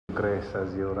Grace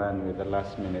as you run with the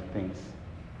last minute things.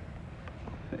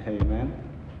 Amen.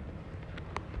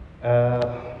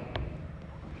 That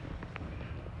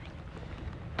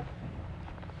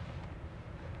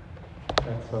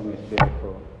song is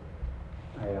beautiful.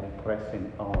 I am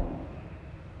pressing on.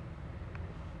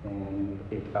 And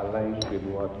it aligns with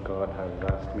what God has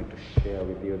asked me to share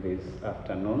with you this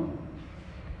afternoon.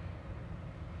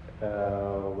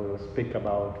 We'll speak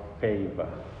about favor.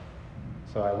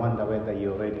 So I wonder whether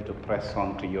you're ready to press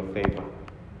on to your favor.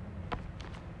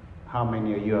 How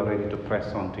many of you are ready to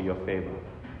press on to your favor?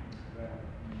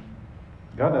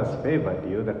 God has favored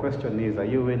you. The question is, are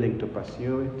you willing to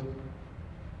pursue it?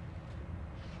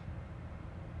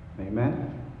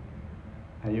 Amen?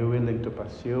 Are you willing to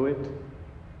pursue it?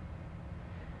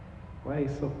 Why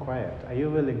is so quiet? Are you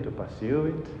willing to pursue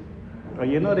it? Are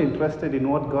you not interested in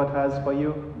what God has for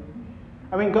you?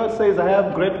 I mean, God says, I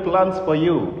have great plans for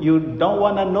you. You don't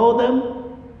want to know them?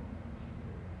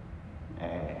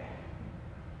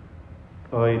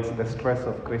 Or it's the stress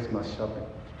of Christmas shopping.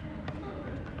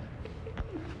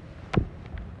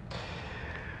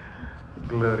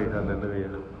 Glory,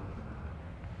 hallelujah.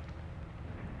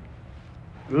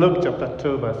 Luke chapter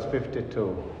 2, verse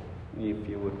 52. If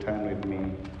you would turn with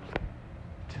me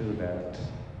to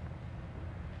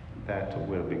that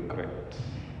will be great.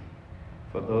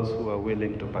 For those who are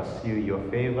willing to pursue your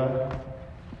favor,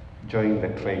 join the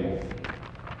train.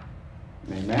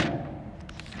 Amen?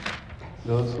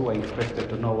 Those who are interested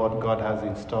to know what God has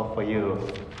in store for you,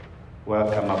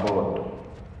 welcome aboard.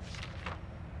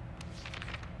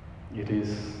 It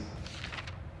is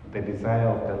the desire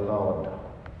of the Lord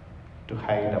to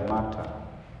hide a matter,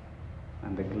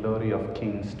 and the glory of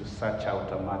kings to search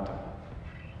out a matter.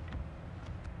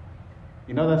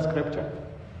 You know that scripture?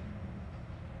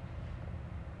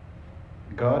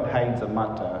 God hides a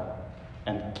matter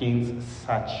and kings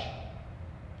search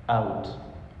out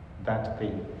that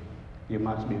thing. You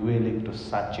must be willing to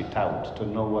search it out, to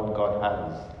know what God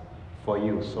has for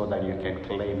you so that you can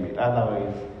claim it.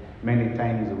 Otherwise, many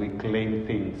times we claim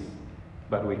things,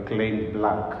 but we claim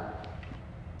blank.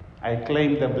 I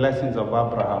claim the blessings of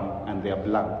Abraham and they're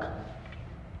blank.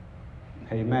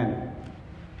 Amen.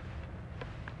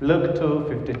 Luke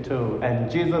 2:52, and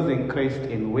Jesus increased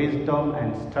in wisdom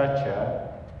and stature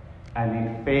and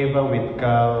in favor with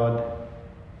God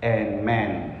and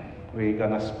men. We're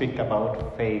going to speak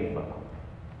about favor.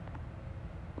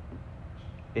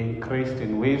 Increased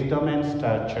in wisdom and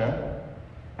stature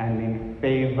and in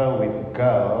favor with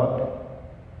God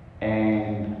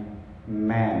and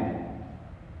men.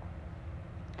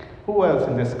 Who else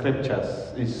in the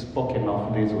scriptures is spoken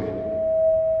of this way?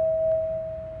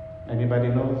 Anybody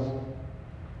knows?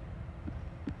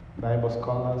 Bible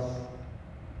scholars?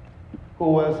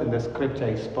 Who else in the scripture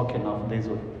is spoken of this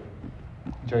way?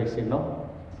 Joyce, you know?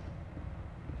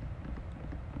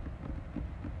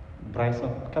 Bryson,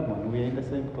 come on, we're in the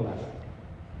same class.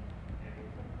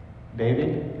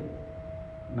 David?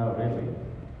 No, really.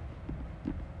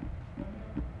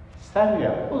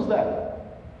 Samuel, who's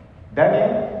that?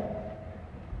 Daniel?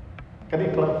 Can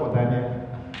you clap for Daniel?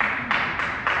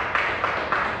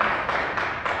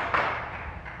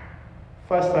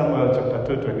 First Samuel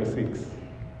chapter 2:26.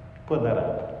 Put that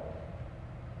up.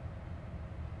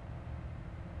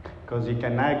 Because you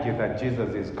can argue that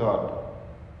Jesus is God,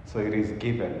 so it is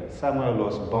given. Samuel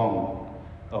was born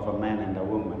of a man and a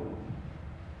woman.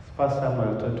 First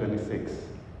Samuel 2:26.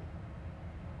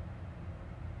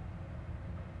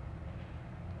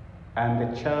 And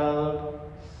the child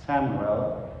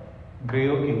Samuel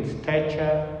grew in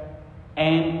stature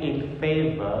and in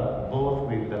favor both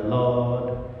with the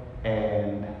Lord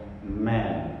and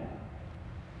man.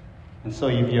 And so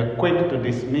if you're quick to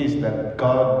dismiss that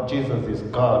Jesus is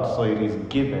God, so it is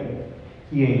given,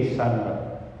 here is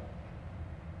Samuel.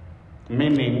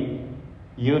 Meaning,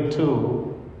 you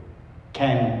too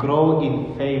can grow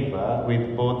in favor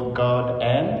with both God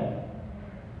and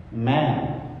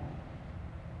man.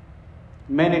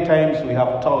 Many times we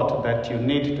have taught that you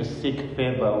need to seek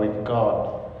favor with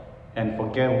God and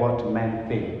forget what men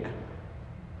think.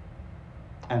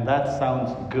 And that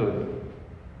sounds good.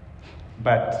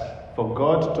 But for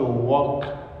God to walk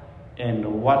and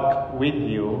work with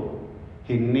you,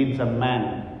 He needs a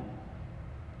man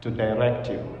to direct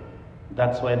you.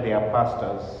 That's why they are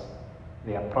pastors,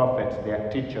 they are prophets, they are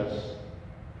teachers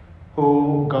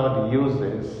who God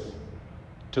uses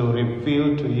to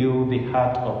reveal to you the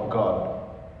heart of God.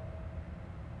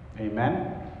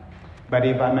 Amen? But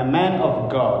if I'm a man of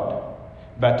God,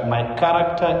 but my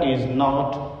character is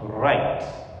not right,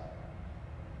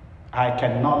 I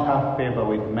cannot have favor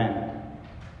with men.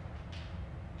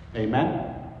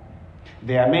 Amen?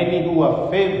 There are many who are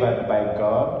favored by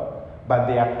God, but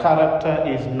their character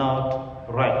is not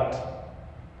right.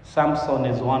 Samson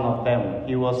is one of them.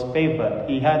 He was favored.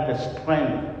 He had the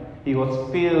strength. He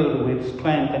was filled with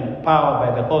strength and power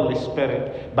by the Holy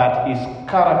Spirit, but his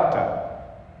character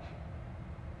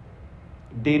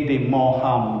did him more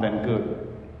harm than good.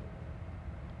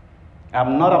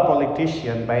 I'm not a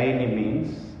politician by any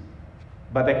means,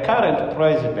 but the current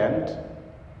president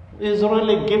is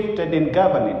really gifted in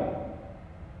governing.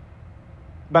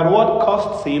 But what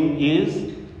costs him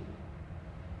is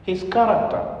his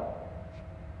character.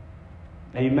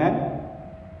 Amen?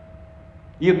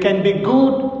 You can be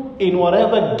good in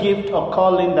whatever gift or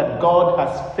calling that God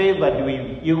has favored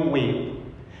you with,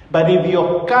 but if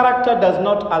your character does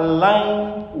not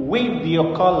align with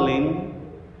your calling,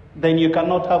 then you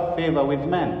cannot have favor with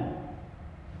men.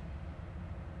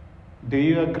 Do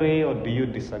you agree or do you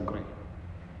disagree?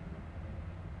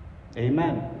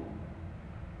 Amen.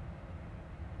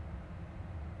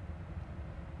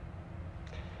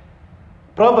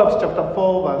 Proverbs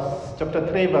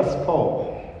chapter 3 verse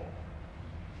 4.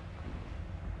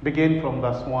 Begin from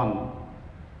verse 1.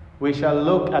 We shall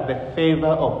look at the favor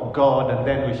of God, and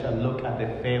then we shall look at the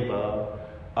favor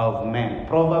of men.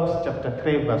 Proverbs chapter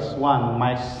 3 verse 1.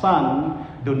 My son,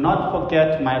 do not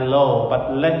forget my law,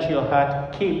 but let your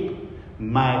heart keep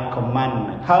my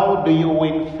commandment. How do you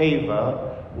win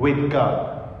favor with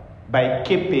God? By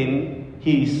keeping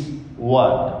his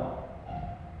word.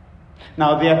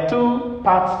 Now there are two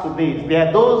parts to this. There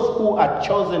are those who are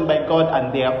chosen by God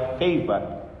and they are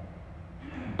favored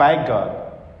by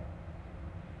God.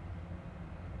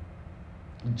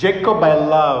 Jacob I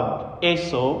loved,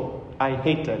 Esau I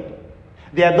hated.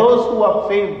 There are those who are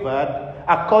favored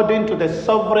according to the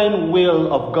sovereign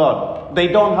will of God. They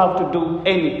don't have to do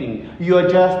anything. You are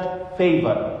just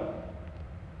favored.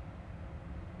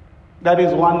 That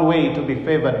is one way to be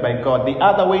favored by God. The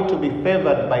other way to be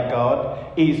favored by God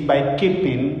is by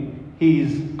keeping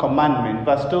his commandment.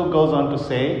 Verse 2 goes on to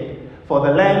say, for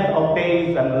the length of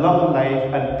days and long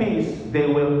life and peace they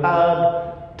will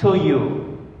add to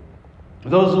you.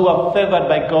 Those who are favored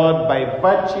by God by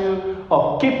virtue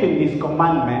of keeping his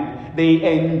commandment,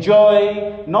 they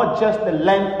enjoy not just the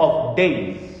length of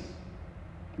days.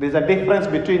 There's a difference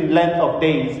between length of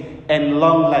days and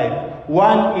long life.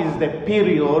 One is the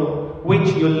period which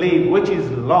you live, which is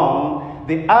long.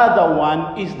 The other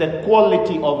one is the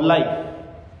quality of life.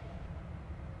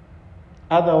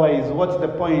 Otherwise, what's the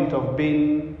point of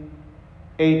being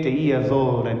 80 years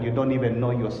old and you don't even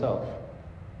know yourself?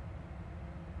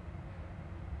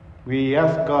 We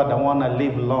ask God, I want to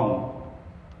live long.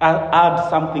 I'll add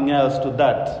something else to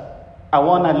that. I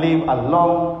want to live a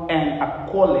long and a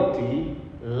quality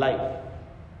life.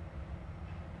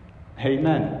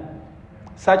 Amen.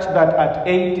 Such that at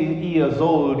 80 years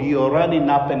old, you're running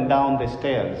up and down the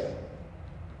stairs.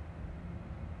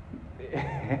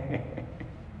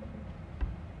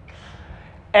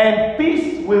 And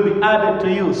peace will be added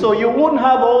to you. So you won't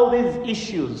have all these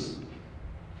issues.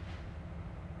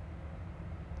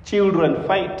 Children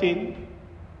fighting,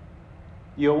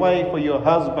 your wife or your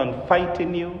husband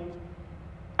fighting you.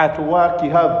 At work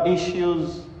you have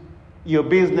issues. Your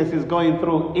business is going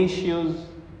through issues.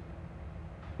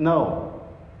 No.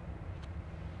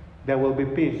 There will be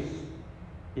peace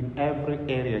in every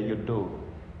area you do.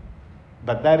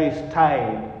 But that is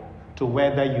tied to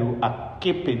whether you are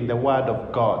keeping the word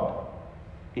of God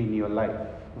in your life.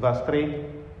 Verse 3.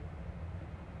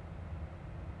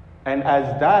 And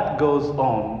as that goes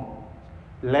on,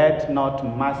 let not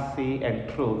mercy and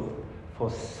truth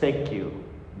forsake you.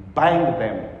 Bind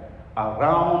them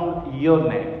around your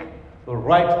neck.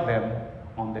 Write them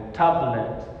on the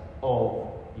tablet of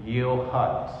your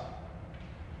heart.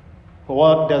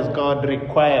 What does God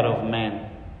require of man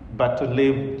but to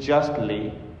live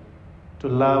justly, to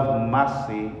love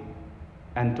mercy,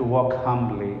 and to walk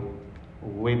humbly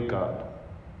with God?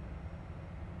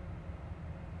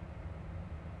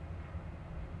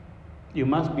 You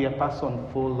must be a person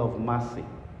full of mercy.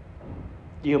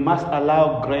 You must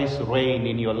allow grace reign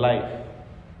in your life,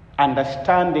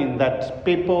 understanding that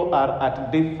people are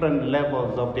at different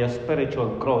levels of their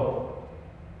spiritual growth.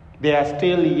 There are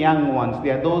still young ones.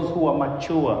 There are those who are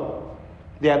mature.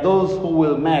 There are those who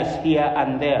will mess here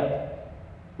and there.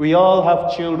 We all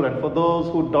have children. For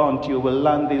those who don't, you will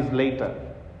learn this later.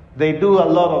 They do a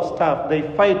lot of stuff. They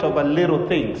fight over little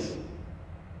things.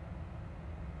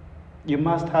 You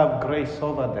must have grace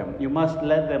over them. You must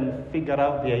let them figure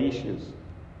out their issues.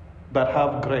 But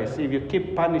have grace. If you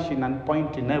keep punishing and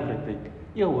pointing everything,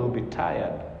 you will be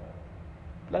tired.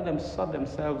 Let them sort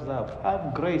themselves out.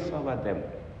 Have grace over them.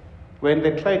 When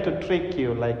they try to trick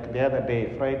you, like the other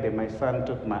day, Friday, my son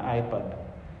took my iPad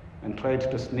and tried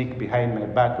to sneak behind my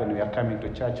back when we were coming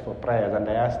to church for prayers, and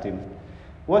I asked him,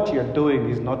 what you're doing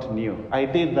is not new. I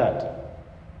did that.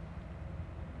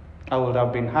 I would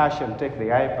have been harsh and take the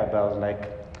iPad. I was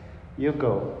like, you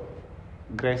go,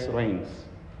 grace reigns.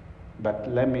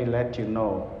 But let me let you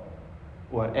know,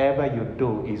 whatever you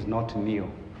do is not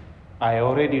new. I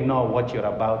already know what you're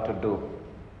about to do.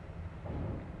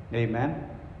 Amen?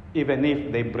 Even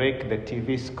if they break the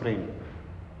TV screen.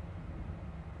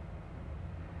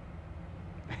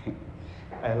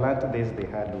 I learned this the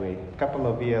hard way. A couple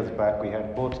of years back, we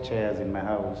had both chairs in my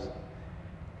house.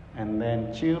 And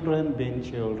then children being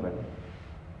children,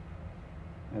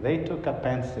 they took a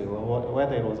pencil, or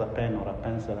whether it was a pen or a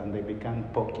pencil, and they began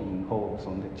poking holes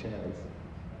on the chairs.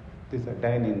 These are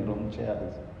dining room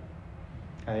chairs.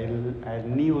 I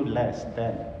knew less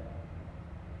then.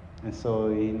 And so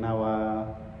in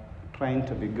our trying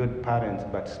to be good parents,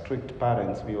 but strict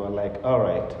parents, we were like, all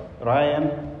right,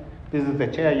 Ryan, this is the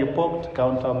chair you poked,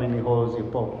 count how many holes you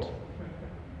poked.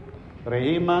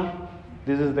 Rehima,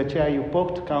 this is the chair you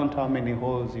poked, count how many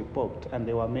holes you poked. And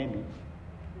there were many.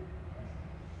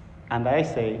 And I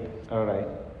said, all right,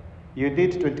 you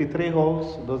did 23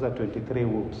 holes, those are 23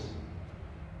 whoops.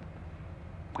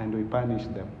 And we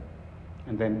punished them.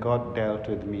 And then God dealt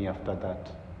with me after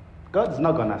that. God's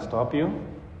not going to stop you.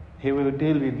 He will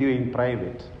deal with you in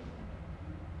private.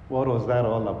 What was that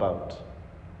all about?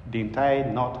 Didn't I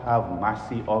not have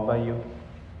mercy over you?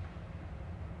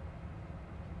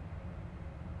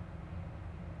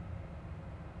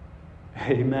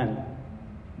 Amen.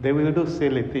 They will do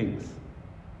silly things.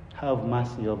 Have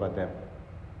mercy over them.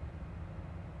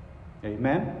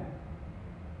 Amen.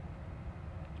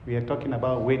 We are talking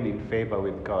about winning favor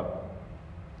with God.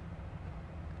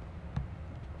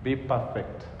 Be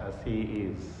perfect as He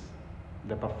is.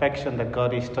 The perfection that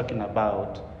God is talking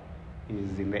about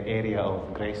is in the area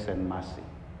of grace and mercy.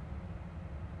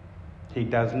 He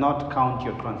does not count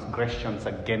your transgressions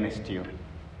against you.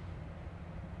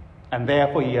 And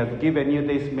therefore, He has given you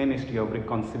this ministry of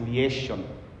reconciliation,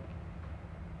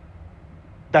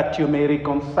 that you may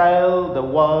reconcile the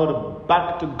world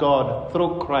back to God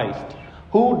through Christ,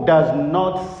 who does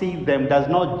not see them, does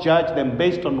not judge them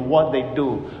based on what they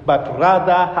do, but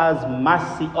rather has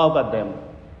mercy over them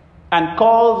and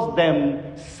calls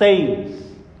them saints,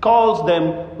 calls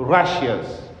them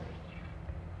righteous.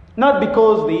 Not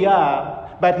because they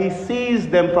are, but He sees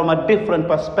them from a different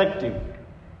perspective.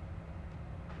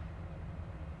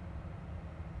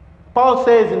 Paul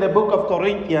says in the book of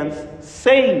Corinthians,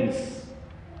 saints.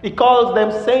 He calls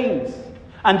them saints.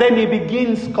 And then he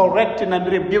begins correcting and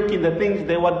rebuking the things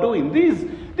they were doing.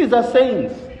 These are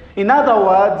saints. In other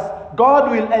words,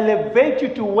 God will elevate you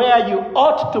to where you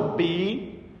ought to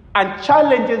be and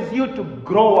challenges you to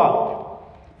grow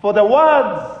up. For the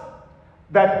words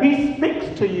that He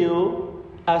speaks to you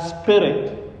are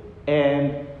spirit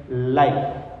and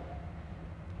life.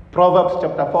 Proverbs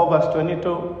chapter 4 verse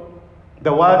 22.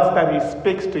 The words that He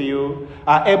speaks to you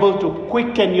are able to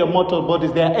quicken your mortal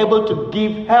bodies. They are able to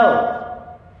give health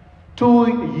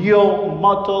to your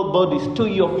mortal bodies, to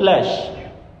your flesh.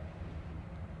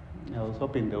 I was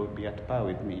hoping they would be at par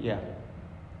with me. Yeah.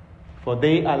 For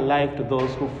they are life to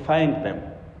those who find them.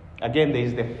 Again, there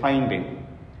is the finding.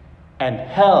 And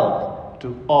health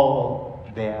to all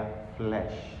their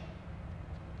flesh.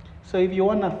 So if you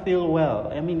want to feel well,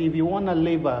 if you want to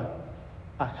live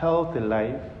a healthy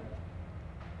life,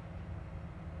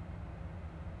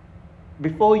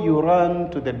 before you run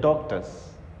to the doctors,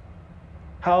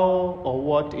 how or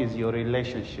what is your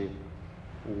relationship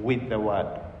with the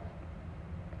Word?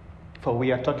 For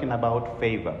we are talking about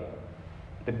favor.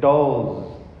 The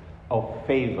doors of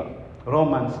favor.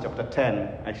 Romans chapter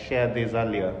 10, I shared this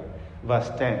earlier,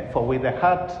 verse 10. For with the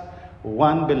heart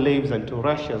one believes unto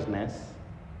righteousness,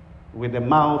 with the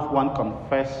mouth one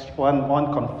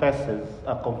confesses,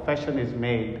 a confession is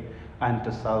made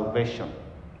unto salvation.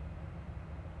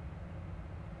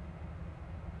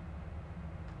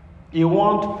 You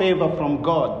want favor from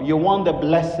God. You want the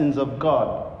blessings of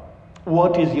God.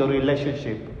 What is your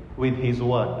relationship with His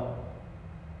Word?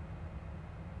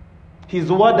 His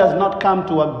Word does not come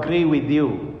to agree with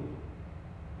you.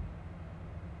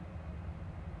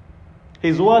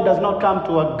 His Word does not come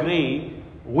to agree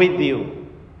with you.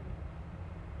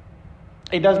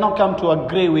 It does not come to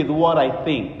agree with what I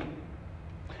think.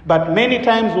 But many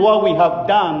times what we have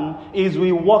done is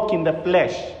we walk in the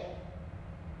flesh.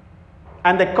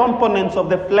 And the components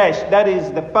of the flesh, that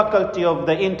is the faculty of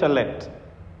the intellect,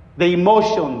 the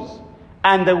emotions,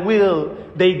 and the will,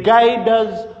 they guide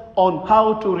us on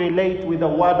how to relate with the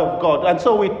Word of God. And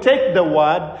so we take the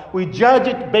Word, we judge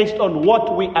it based on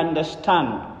what we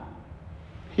understand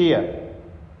here.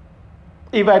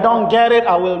 If I don't get it,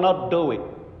 I will not do it.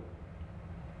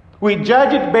 We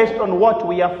judge it based on what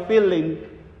we are feeling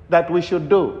that we should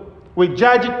do. We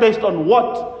judge it based on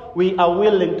what we are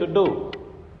willing to do.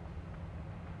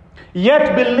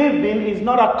 Yet believing is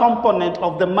not a component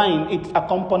of the mind, it's a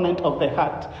component of the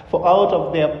heart. For out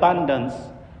of the abundance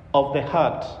of the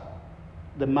heart,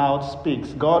 the mouth speaks.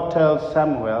 God tells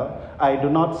Samuel, I do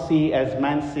not see as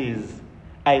man sees.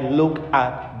 I look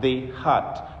at the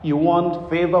heart. You want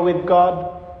favor with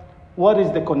God? What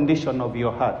is the condition of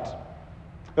your heart?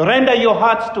 Render your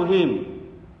hearts to Him.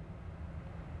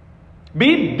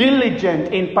 Be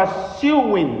diligent in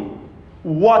pursuing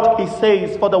what He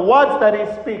says, for the words that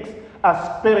He speaks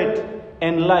are spirit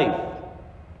and life.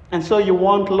 And so you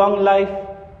want long life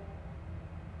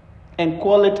and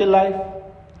quality life?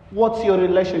 What's your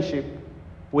relationship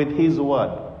with His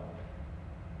Word?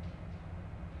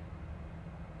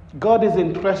 God is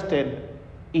interested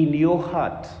in your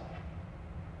heart,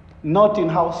 not in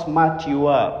how smart you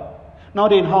are,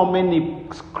 not in how many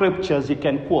scriptures you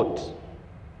can quote.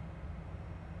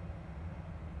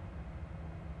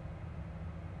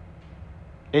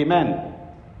 Amen.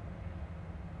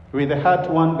 With the heart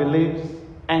one believes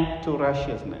unto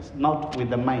righteousness, not with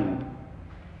the mind.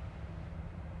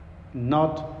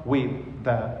 Not with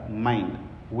the mind,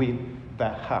 with the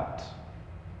heart.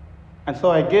 And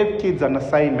so I gave kids an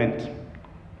assignment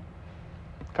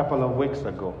a couple of weeks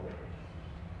ago.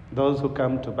 Those who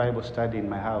come to Bible study in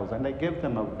my house, and I gave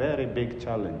them a very big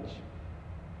challenge.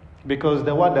 Because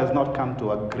the Word does not come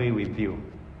to agree with you.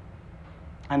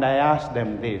 And I asked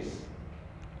them this: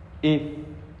 if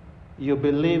you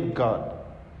believe God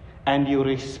and you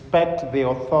respect the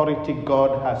authority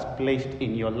God has placed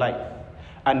in your life,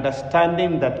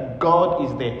 understanding that God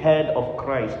is the head of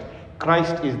Christ,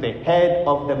 Christ is the head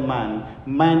of the man,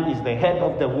 man is the head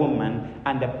of the woman,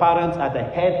 and the parents are the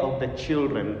head of the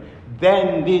children,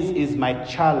 then this is my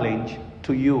challenge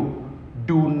to you.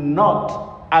 Do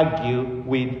not argue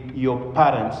with your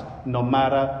parents no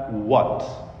matter what.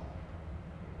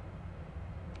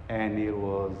 And it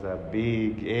was a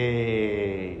big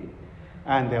A.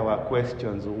 And there were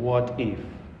questions, what if?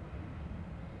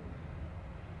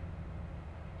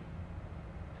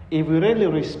 If we really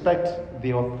respect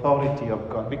the authority of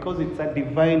God, because it's a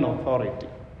divine authority,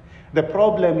 the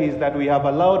problem is that we have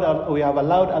allowed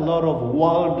a lot of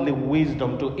worldly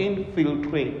wisdom to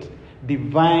infiltrate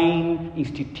divine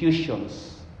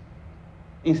institutions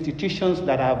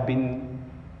that have been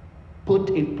put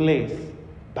in place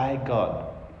by God.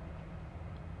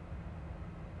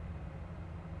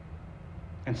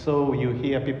 And so you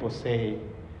hear people say,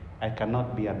 I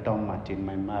cannot be a doormat in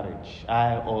my marriage.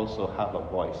 I also have a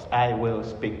voice. I will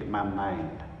speak my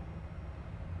mind.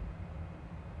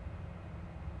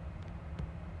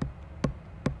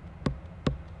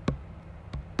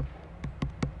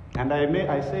 And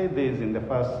I say this in the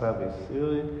first service.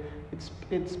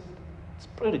 It's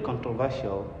pretty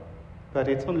controversial, but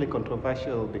it's only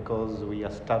controversial because we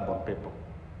are stubborn people.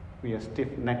 We are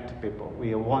stiff-necked people.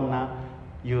 We wanna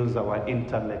use our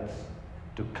intellects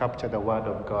to capture the Word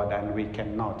of God, and we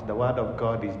cannot. The Word of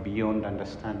God is beyond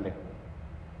understanding.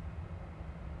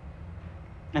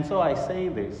 And so I say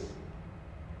this: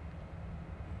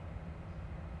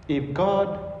 if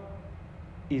God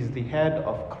is the head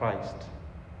of Christ,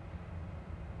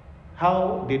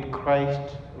 how did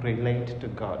Christ relate to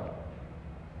God?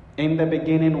 In the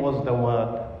beginning was the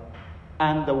Word,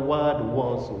 and the Word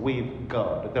was with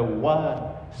God. The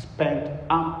Word spent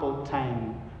ample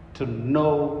time to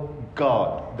know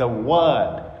God. The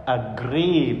Word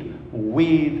agreed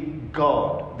with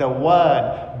God. The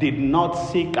Word did not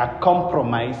seek a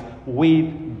compromise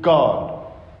with God.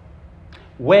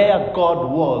 Where God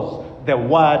was, the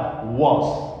Word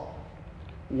was.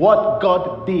 What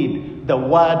God did, the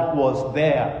Word was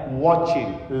there,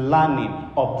 watching,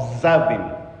 learning,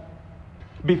 observing.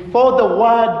 Before the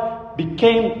Word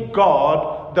became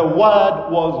God, the Word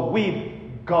was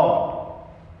with God.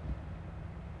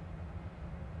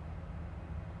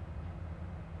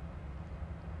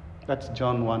 That's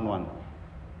John 1:1.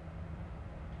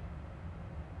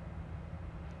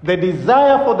 The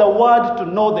desire for the Word to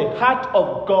know the heart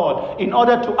of God, in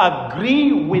order to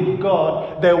agree with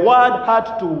God, the Word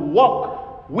had to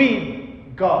walk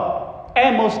with God.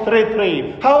 Amos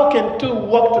 3:3. How can two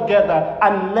walk together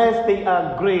unless they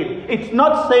are agreed? It's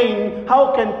not saying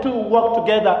how can two walk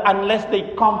together unless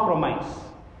they compromise.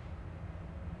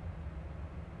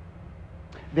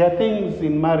 There are things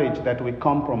in marriage that we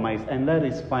compromise, and that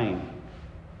is fine.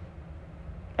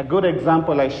 A good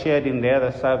example I shared in the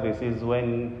other service is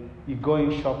when you go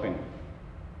in shopping.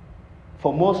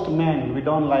 For most men, we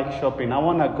don't like shopping. I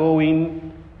want to go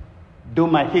in, do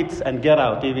my hits and get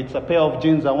out. If it's a pair of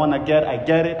jeans I want to get, I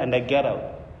get it and I get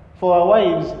out. For our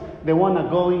wives, they want to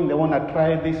go in, they want to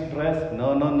try this dress.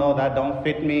 No, that don't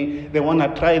fit me. They want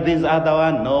to try this other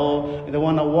one. No, they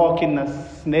want to walk in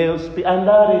a snail's speed. And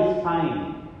that is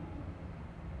fine.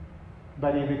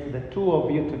 But if it's the two of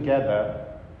you together,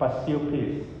 pursue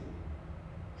peace.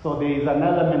 So there is an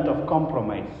element of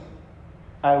compromise.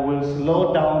 I will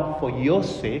slow down for your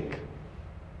sake,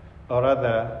 or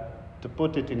rather, to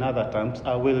put it in other terms,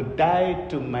 I will die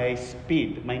to my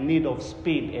speed, my need of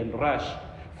speed and rush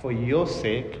for your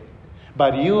sake.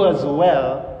 But you as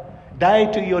well,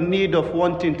 die to your need of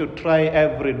wanting to try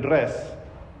every dress,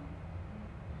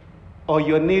 or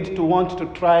your need to want to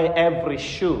try every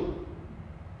shoe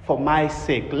for my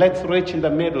sake. Let's reach in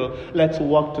the middle. Let's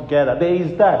work together. There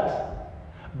is that.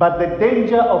 But the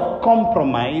danger of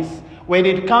compromise when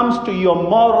it comes to your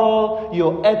moral,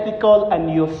 your ethical,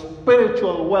 and your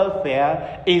spiritual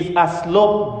welfare is a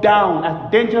slope down, a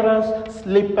dangerous,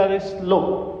 slippery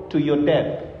slope to your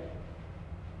death.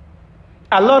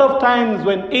 A lot of times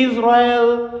when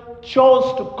Israel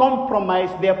chose to compromise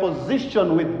their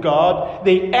position with God,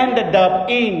 they ended up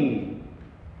in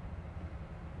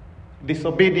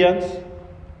disobedience,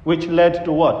 which led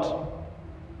to what?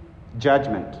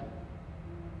 Judgment.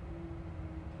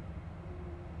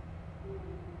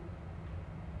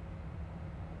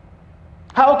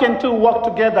 How can two work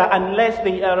together unless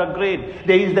they are agreed?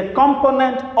 There is the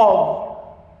component of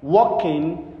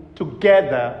working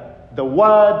together. The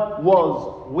Word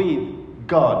was with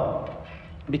God,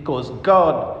 because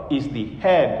God is the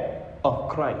head of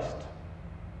Christ.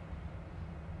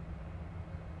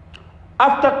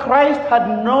 After Christ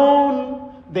had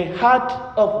known the heart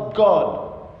of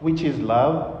God, which is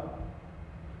love,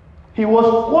 he was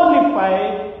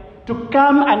qualified to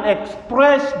come and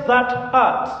express that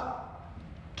heart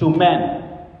to men.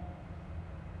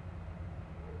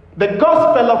 The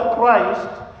gospel of Christ,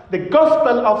 the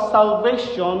gospel of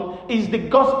salvation, is the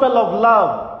gospel of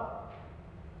love.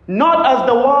 Not as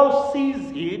the world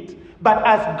sees it, but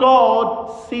as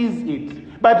God sees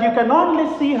it. But you can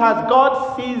only see as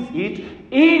God sees it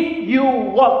if you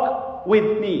walk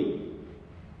with me.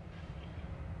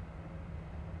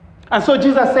 And so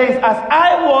Jesus says, as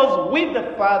I was with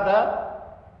the Father,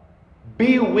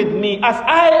 be with me. As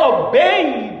I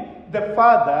obeyed the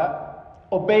Father,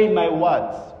 obey my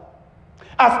words.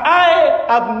 As I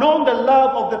have known the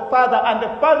love of the Father, and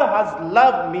the Father has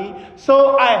loved me,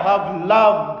 so I have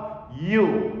loved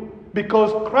you.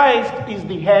 Because Christ is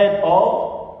the head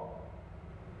of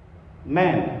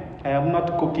men. I am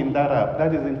not cooking that up.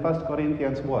 That is in 1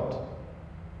 Corinthians what?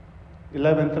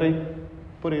 11:3.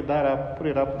 Put it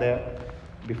up there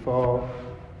before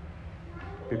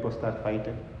people start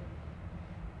fighting.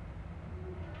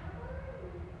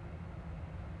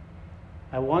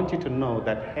 I want you to know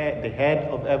that the head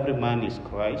of every man is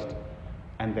Christ,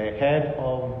 and the head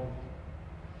of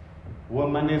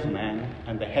woman is man,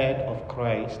 and the head of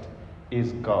Christ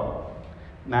is God.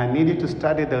 Now I need you to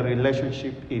study the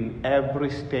relationship in every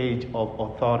stage of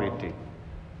authority.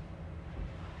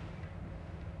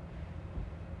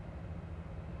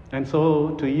 And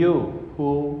so to you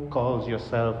who calls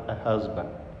yourself a husband,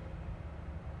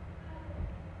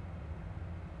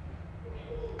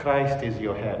 Christ is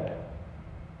your head.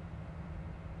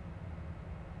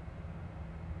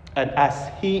 And as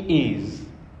he is,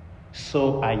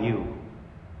 so are you.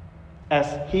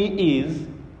 As he is,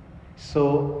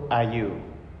 so are you.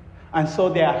 And so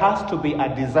there has to be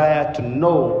a desire to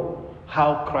know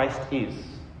how Christ is.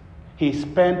 He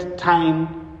spent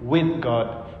time with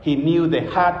God. He knew the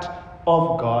heart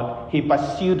of God. He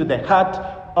pursued the heart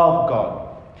of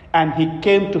God. And he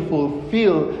came to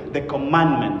fulfill the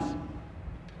commandments.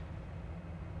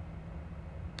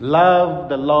 Love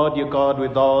the Lord your God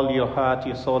with all your heart,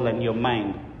 your soul, and your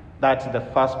mind. That's the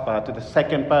first part. The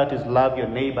second part is love your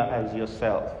neighbor as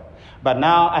yourself. But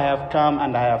now I have come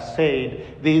and I have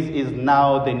said, this is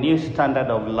now the new standard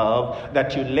of love,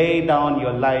 that you lay down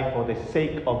your life for the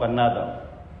sake of another.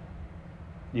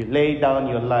 You lay down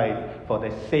your life for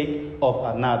the sake of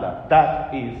another.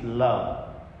 That is love.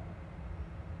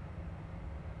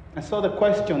 And so the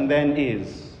question then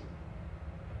is,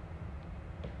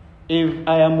 if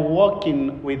I am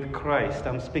walking with Christ,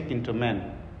 I'm speaking to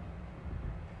men,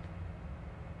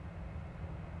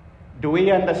 do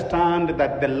we understand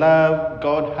that the love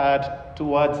God had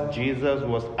towards Jesus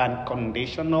was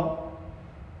unconditional?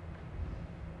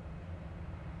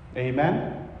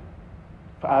 Amen?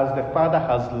 For as the Father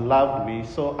has loved me,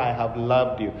 so I have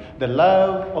loved you. The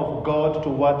love of God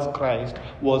towards Christ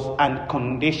was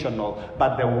unconditional,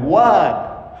 but the Word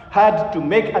had to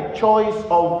make a choice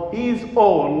of his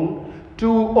own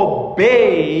to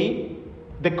obey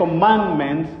the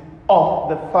commandments of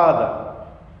the Father.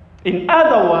 In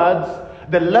other words,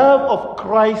 the love of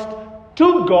Christ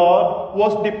to God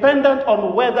was dependent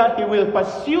on whether he will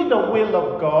pursue the will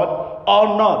of God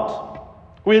or not.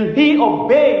 Will he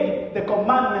obey the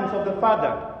commandments of the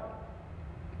Father?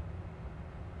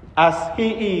 As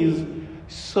he is,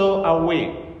 so are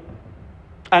we.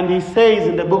 And he says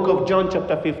in the book of John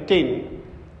chapter 15,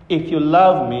 if you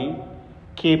love me,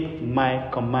 keep my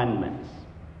commandments.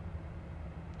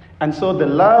 And so the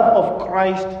love of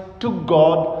Christ to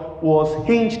God was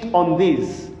hinged on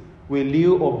this. Will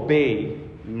you obey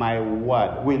my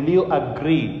word? Will you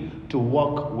agree to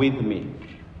walk with me?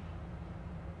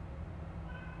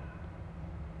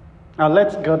 Now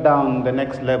let's go down the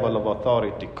next level of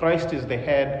authority. Christ is the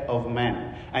head of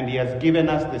men, and he has given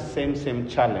us the same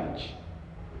challenge.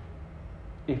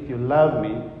 If you love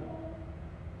me,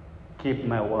 keep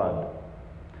my word.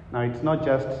 Now it's not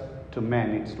just to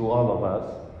men, it's to all of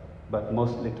us, but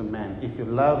mostly to men. If you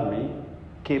love me,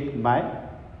 keep my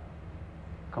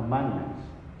commandments.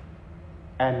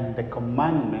 And the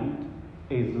commandment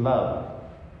is love.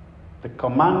 The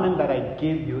commandment that I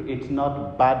give you, it's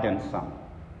not burdensome.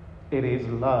 It is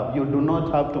love. You do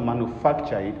not have to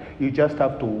manufacture it. You just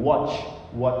have to watch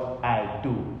what I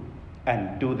do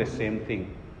and do the same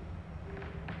thing.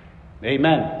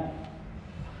 Amen.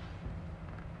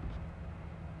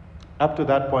 Up to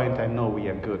that point, I know we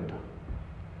are good.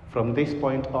 From this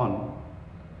point on,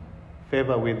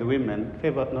 favor with men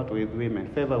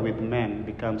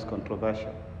becomes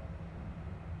controversial.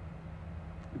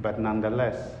 But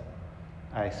nonetheless,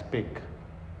 I speak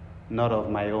not of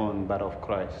my own, but of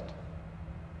Christ.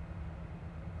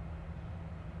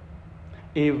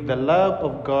 If the love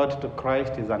of God to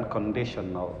Christ is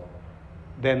unconditional,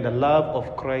 then the love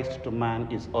of Christ to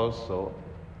man is also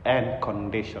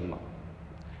unconditional.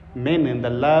 Meaning the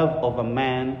love of a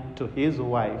man to his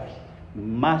wife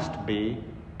must be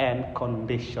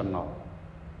unconditional.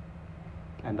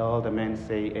 And all the men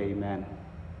say amen.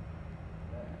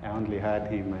 I only heard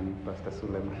him and Pastor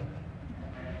Suleiman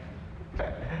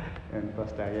and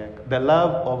Pastor Ayek. The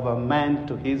love of a man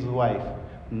to his wife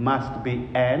must be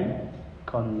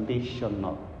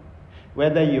unconditional.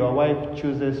 Whether your wife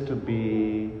chooses to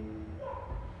be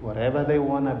whatever they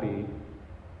want to be,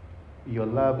 your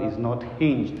love is not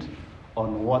hinged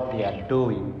on what they are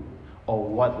doing or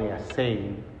what they are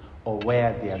saying or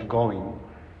where they are going.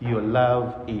 Your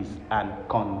love is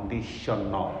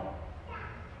unconditional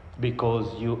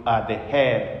because you are the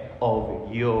head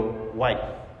of your wife.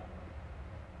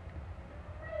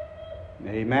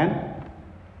 Amen?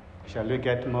 Shall we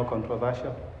get more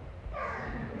controversial?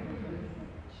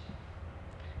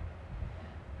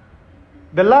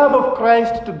 The love of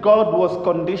Christ to God was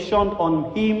conditioned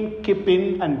on him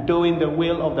keeping and doing the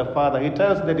will of the Father. He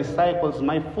tells the disciples,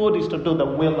 my food is to do the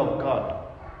will of God,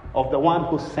 of the one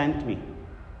who sent me.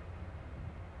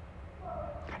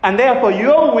 And therefore,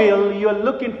 your will, you're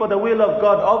looking for the will of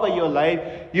God over your life.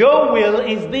 Your will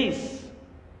is this: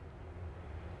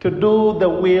 to do the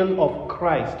will of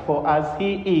Christ. For as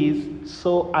he is,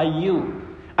 so are you.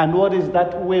 And what is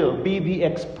that will? Be the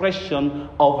expression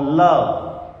of love.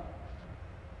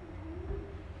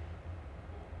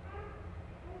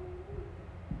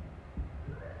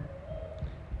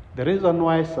 The reason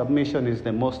why submission is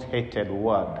the most hated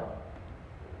word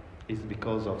is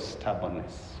because of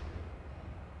stubbornness.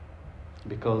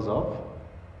 Because of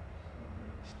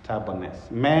stubbornness.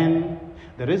 Men,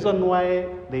 the reason why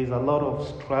there is a lot of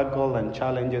struggle and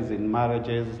challenges in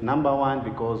marriages, number one,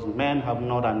 because men have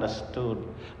not understood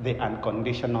the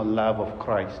unconditional love of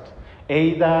Christ.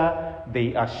 Either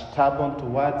they are stubborn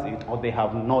towards it or they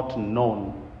have not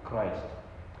known Christ.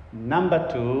 Number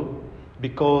two,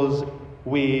 because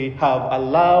we have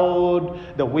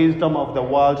allowed the wisdom of the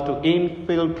world to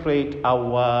infiltrate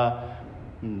our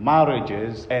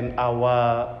marriages and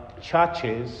our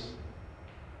churches.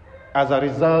 As a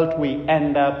result, we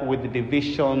end up with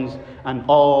divisions and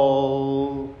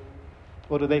all,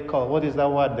 what do they call, what is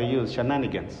that word they use?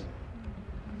 Shenanigans.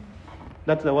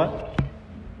 That's the word?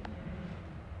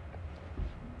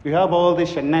 We have all these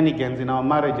shenanigans in our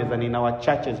marriages and in our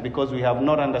churches because we have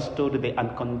not understood the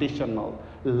unconditional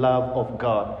love of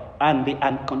God and the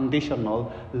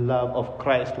unconditional love of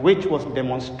Christ, which was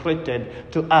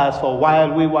demonstrated to us. For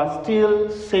while we were still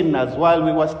sinners, while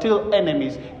we were still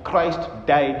enemies, Christ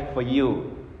died for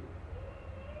you.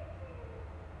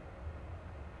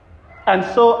 And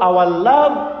so our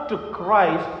love to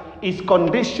Christ is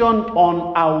conditioned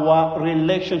on our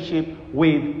relationship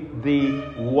with the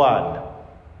Word.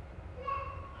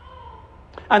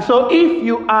 And so if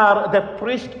you are the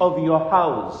priest of your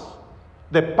house,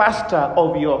 the pastor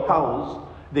of your house,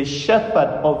 the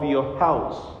shepherd of your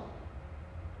house,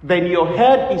 then your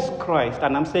head is Christ.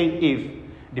 And I'm saying if,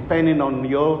 depending on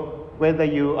whether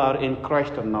you are in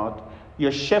Christ or not,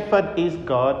 your shepherd is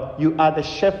God. You are the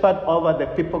shepherd over the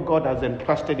people God has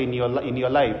entrusted in your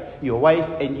life, your wife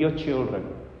and your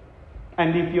children.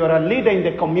 And if you're a leader in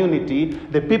the community,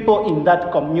 the people in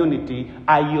that community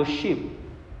are your sheep.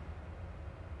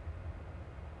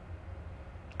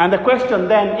 And the question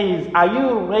then is, are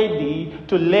you ready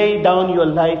to lay down your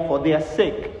life for their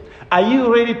sake? Are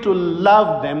you ready to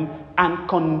love them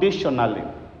unconditionally?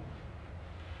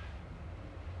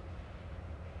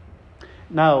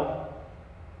 Now,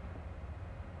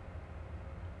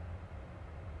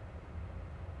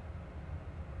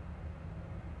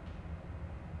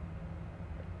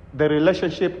 the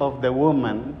relationship of the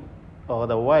woman or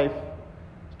the wife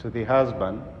to the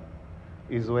husband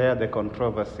is where the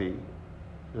controversy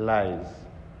lies.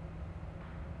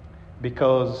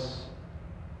 Because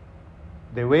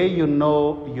the way you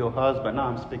know your husband, now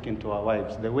I'm speaking to our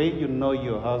wives, the way you know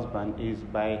your husband is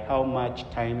by how much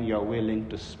time you're willing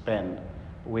to spend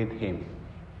with him.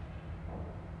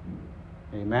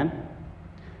 Amen?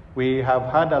 We have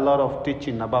had a lot of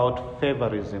teaching about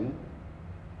favorism,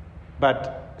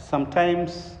 but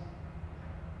sometimes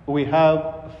we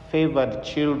have favored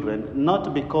children,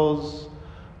 not because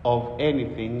of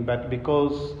anything, but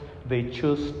because they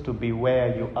choose to be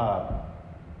where you are.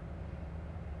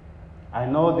 I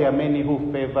know there are many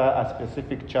who favor a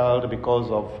specific child because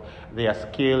of their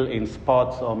skill in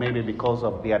sports, or maybe because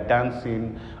of their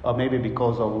dancing, or maybe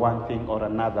because of one thing or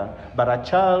another. But a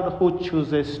child who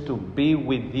chooses to be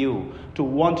with you, to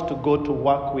want to go to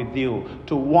work with you,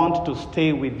 to want to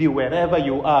stay with you wherever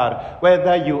you are,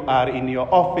 whether you are in your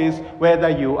office, whether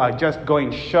you are just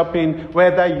going shopping,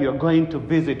 whether you're going to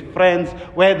visit friends,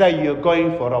 whether you're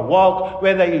going for a walk,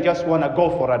 whether you just want to go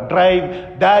for a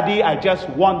drive, Daddy, I just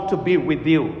want to be with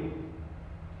you.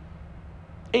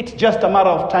 It's just a matter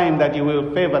of time that you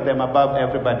will favor them above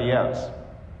everybody else.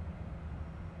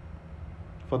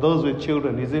 For those with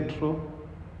children, is it true?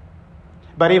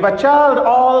 But if a child,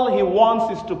 all he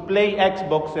wants is to play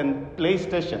Xbox and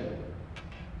PlayStation,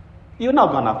 you're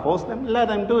not going to force them. Let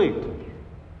them do it.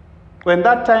 When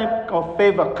that time of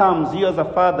favor comes, you as a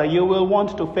father, you will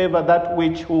want to favor that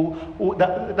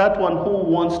that one who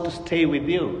wants to stay with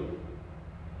you.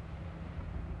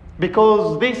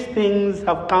 Because these things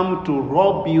have come to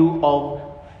rob you of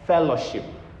fellowship.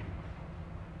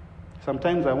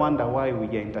 Sometimes I wonder why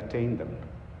we entertain them.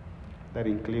 That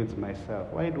includes myself.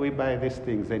 Why do we buy these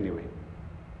things anyway?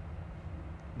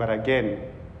 But again,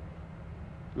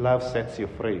 love sets you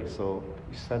free. So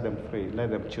you set them free. Let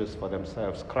them choose for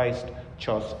themselves. Christ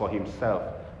chose for himself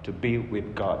to be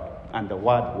with God. And the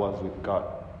Word was with God.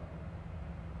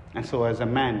 And so as a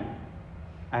man,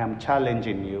 I am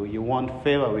challenging you. You want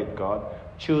favor with God?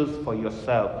 Choose for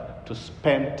yourself to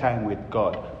spend time with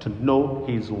God, to know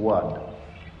his Word.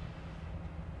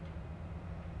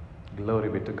 Glory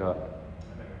be to God.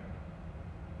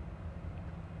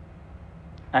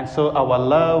 And so our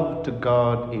love to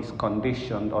God is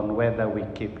conditioned on whether we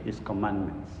keep his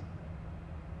commandments.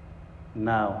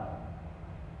 Now,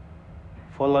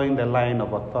 following the line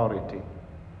of authority,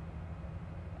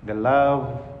 the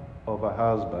love of a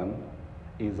husband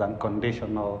is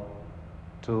unconditional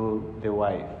to the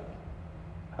wife.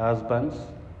 Husbands,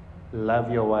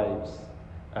 love your wives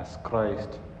as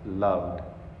Christ loved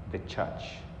the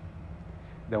church.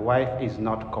 The wife is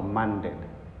not commanded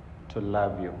to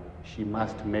love you. She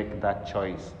must make that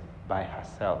choice by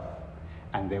herself.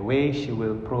 And the way she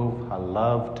will prove her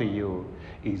love to you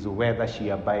is whether she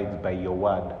abides by your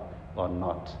word or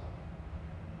not.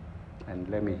 And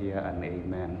let me hear an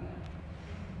amen.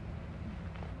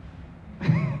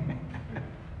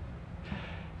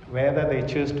 Whether they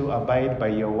choose to abide by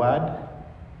your word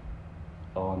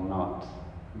or not,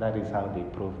 that is how they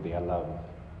prove their love.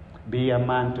 Be a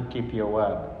man to keep your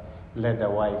word. Let the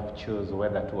wife choose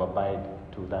whether to abide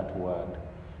to that word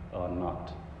or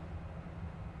not.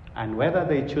 And whether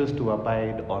they choose to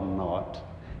abide or not,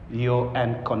 your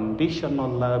unconditional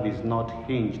love is not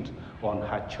hinged on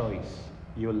her choice.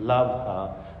 You love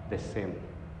her the same.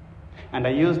 And I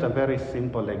used a very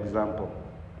simple example.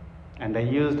 And I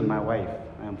used my wife.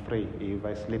 I'm free. If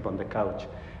I sleep on the couch,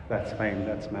 that's fine.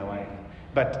 That's my wife.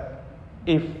 But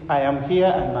if I am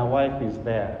here and my wife is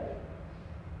there,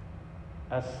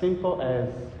 as simple as,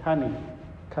 honey,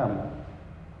 come.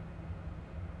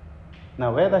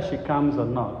 Now, whether she comes or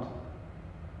not,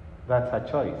 that's her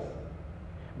choice.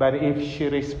 But if she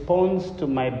responds to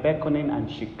my beckoning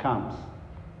and she comes,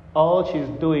 all she's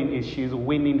doing is she's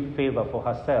winning favor for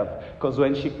herself. Because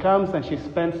when she comes and she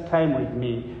spends time with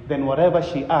me, then whatever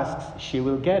she asks, she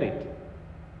will get it.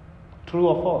 True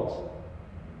or false?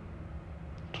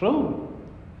 True.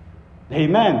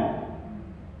 Amen.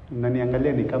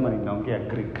 Mnaniangalia ni kama ninaongea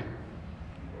Greek.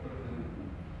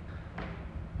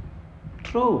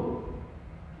 True.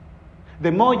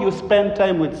 The more you spend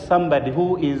time with somebody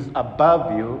who is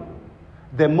above you,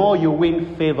 the more you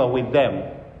win favor with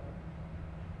them.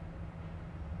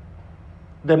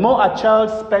 The more a child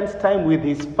spends time with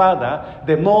his father,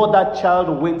 the more that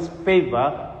child wins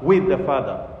favor with the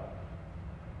father.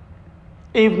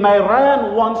 If my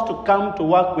Ryan wants to come to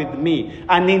work with me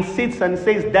and insists and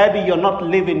says, Daddy, you're not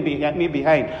leaving me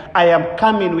behind, I am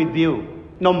coming with you.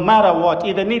 No matter what,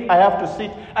 even if I have to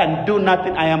sit and do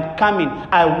nothing, I am coming.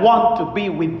 I want to be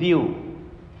with you.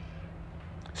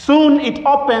 Soon it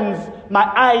opens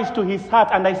my eyes to his heart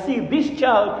and I see this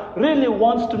child really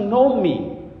wants to know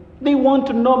me. They want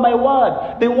to know my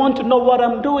word. They want to know what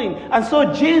I'm doing. And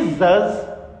so Jesus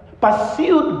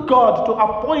pursued God to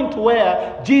a point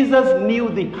where Jesus knew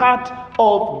the heart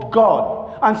of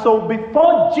God. And so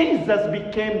before Jesus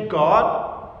became God,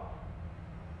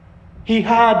 he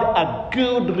had a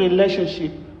good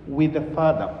relationship with the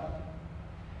Father.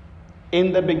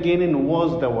 In the beginning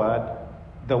was the Word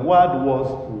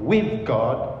was with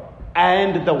God,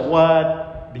 and the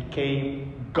Word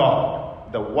became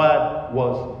God. The Word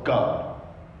was God.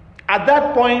 At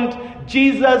that point,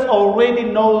 Jesus already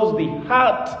knows the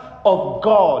heart of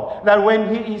God, that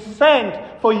when he is sent,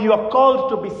 for you are called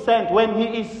to be sent. When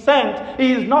he is sent,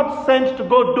 he is not sent to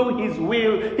go do his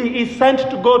will. He is sent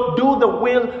to go do the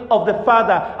will of the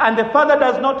Father. And the Father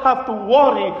does not have to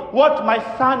worry what my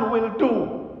Son will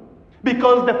do,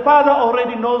 because the Father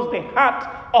already knows the heart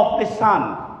of the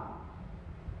Son.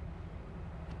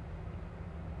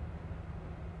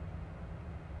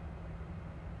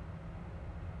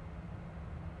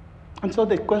 And so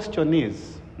the question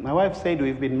is, my wife said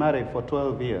we've been married for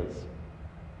 12 years.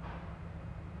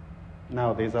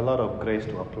 Now there's a lot of grace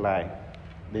to apply.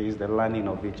 There is the learning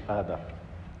of each other.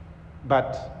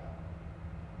 But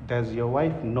does your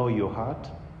wife know your heart?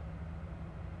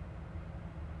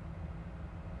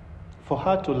 For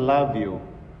her to love you,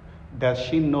 does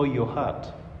she know your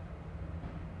heart?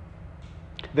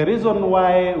 The reason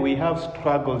why we have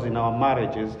struggles in our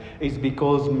marriages is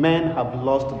because men have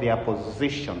lost their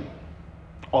position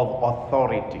of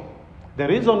authority. The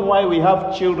reason why we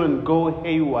have children go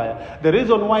haywire, the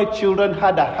reason why children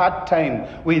had a hard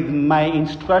time with my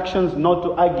instructions not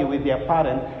to argue with their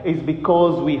parents, is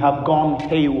because we have gone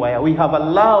haywire. We have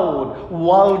allowed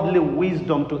worldly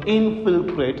wisdom to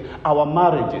infiltrate our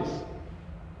marriages.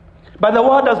 But the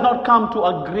word does not come to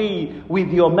agree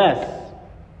with your mess.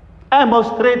 Amos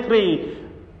 3:3,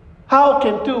 how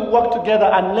can two walk together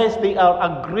unless they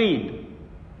are agreed?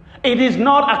 It is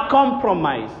not a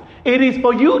compromise. It is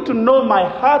for you to know my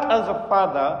heart as a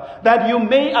father, that you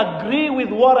may agree with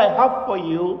what I have for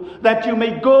you, that you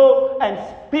may go and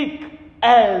speak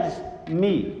as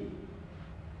me.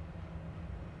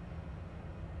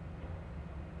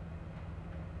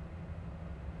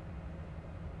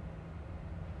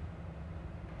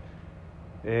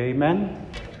 Amen.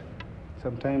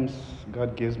 Sometimes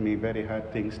God gives me very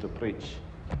hard things to preach.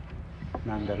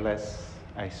 Nonetheless,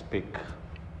 I speak.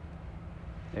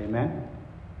 Amen.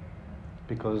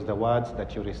 Because the words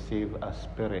that you receive are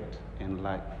spirit and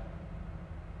life.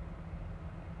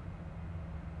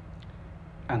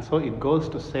 And so it goes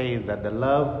to say that the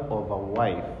love of a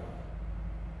wife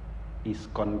is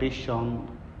conditioned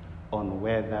on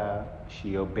whether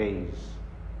she obeys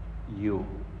you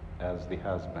as the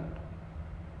husband.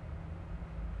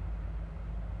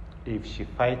 If she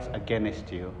fights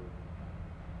against you,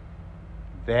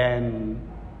 then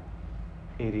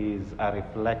it is a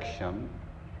reflection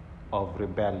of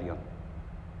rebellion.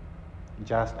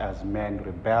 Just as men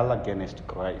rebel against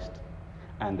Christ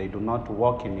and they do not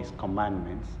walk in his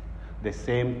commandments, the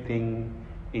same thing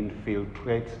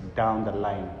infiltrates down the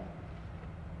line.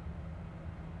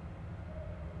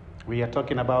 We are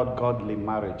talking about godly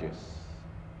marriages.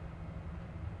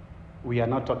 We are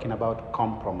not talking about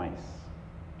compromise.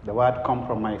 The word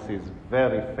compromise is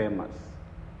very famous.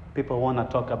 People want to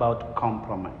talk about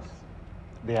compromise.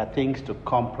 There are things to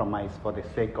compromise for the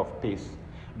sake of peace,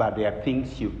 but there are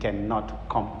things you cannot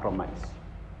compromise,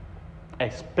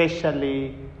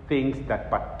 especially things that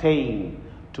pertain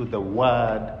to the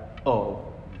Word of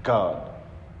God.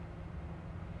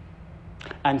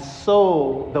 And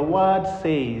so the Word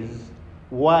says,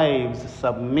 wives,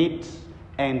 submit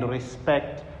and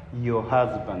respect your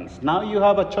husbands. Now you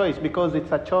have a choice, because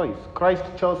it's a choice. Christ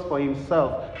chose for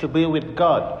himself to be with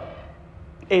God.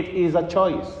 It is a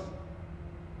choice.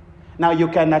 Now you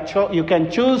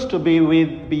can choose to be with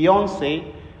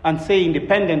Beyonce and say,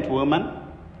 independent woman.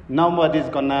 Nobody's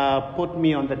gonna put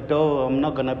me on the door. I'm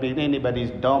not gonna be anybody's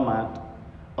doormat.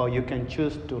 Or you can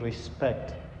choose to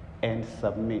respect and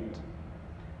submit.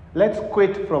 Let's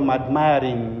quit from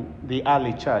admiring the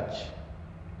early church.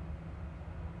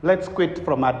 Let's quit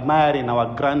from admiring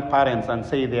our grandparents and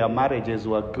say their marriages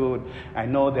were good. I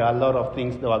know there are a lot of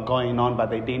things that were going on,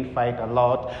 but they didn't fight a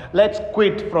lot. Let's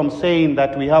quit from saying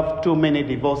that we have too many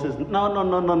divorces.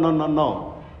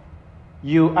 No.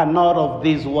 You are not of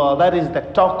this world. That is the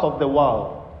talk of the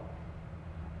world.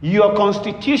 Your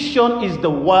constitution is the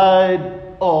word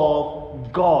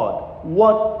of God.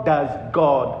 What does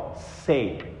God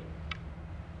say?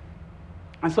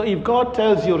 And so if God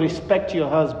tells you respect your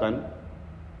husband,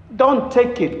 don't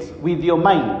take it with your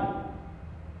mind.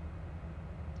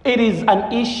 It is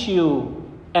an issue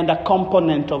and a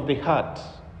component of the heart.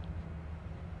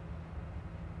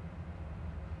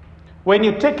 When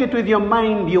you take it with your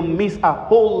mind, you miss a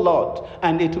whole lot,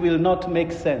 and it will not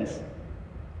make sense.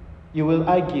 You will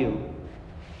argue,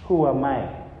 who am I?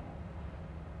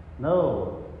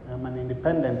 No, I'm an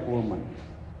independent woman.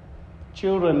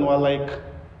 Children were like,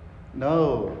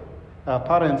 no, our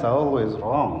parents are always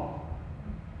wrong.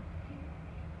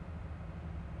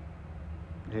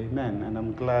 Amen. And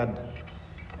I'm glad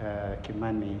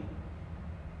Kimani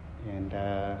and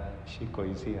Shiko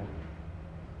is here.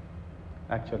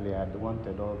 Actually, I'd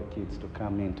wanted all the kids to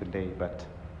come in today, but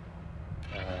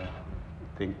I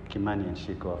think Kimani and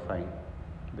Shiko are fine.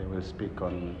 They will speak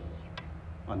on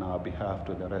our behalf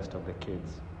to the rest of the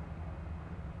kids.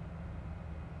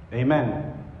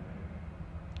 Amen.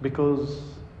 Because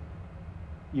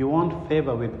you want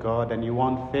favor with God and you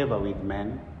want favor with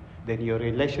men, then your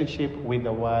relationship with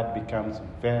the word becomes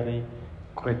very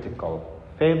critical.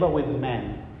 Favor with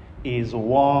men is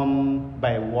won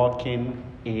by walking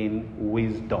in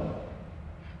wisdom.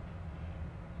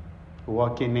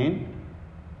 Walking in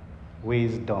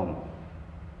wisdom.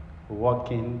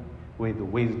 Walking with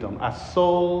wisdom. A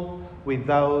soul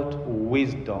without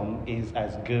wisdom is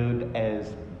as good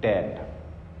as dead.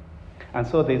 And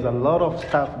so there's a lot of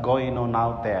stuff going on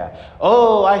out there.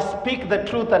 Oh, I speak the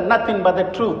truth and nothing but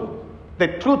the truth.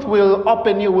 The truth will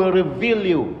open you, will reveal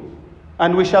you,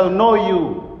 and we shall know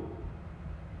you.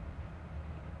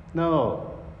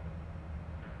 No.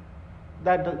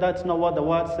 That's not what the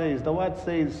word says. The word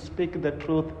says, speak the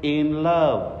truth in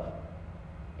love.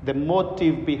 The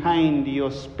motive behind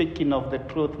your speaking of the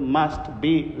truth must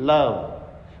be love.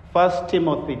 1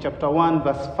 Timothy chapter 1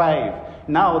 verse 5.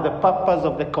 Now the purpose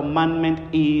of the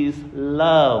commandment is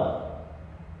love,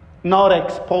 not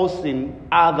exposing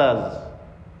others.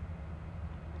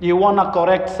 You want to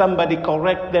correct somebody,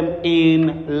 correct them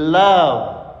in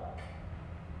love.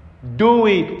 Do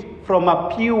it from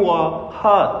a pure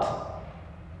heart.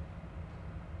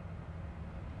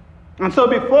 And so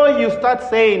before you start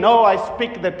saying, oh, I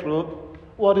speak the truth,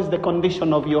 what is the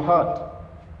condition of your heart?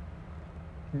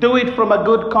 Do it from a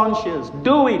good conscience.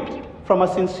 Do it from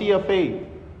a sincere faith.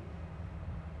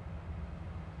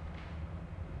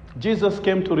 Jesus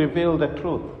came to reveal the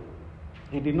truth.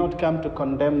 He did not come to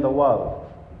condemn the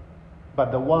world,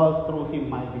 but the world through him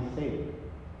might be saved.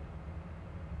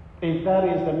 If that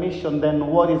is the mission, then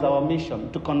what is our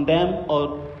mission? To condemn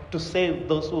or to save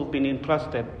those who have been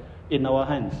entrusted in our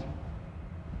hands?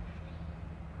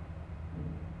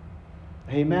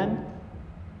 Amen?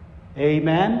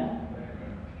 Amen?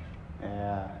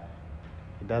 Yeah,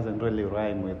 it doesn't really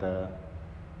rhyme with the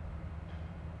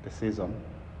season.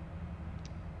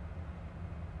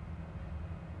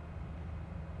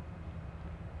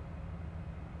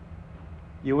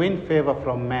 You win favor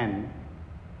from men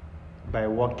by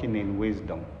walking in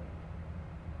wisdom.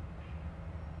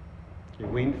 You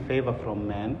win favor from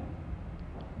men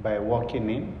by walking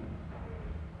in.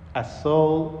 A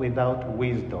soul without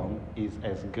wisdom is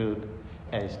as good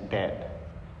as dead.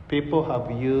 People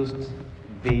have used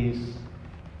these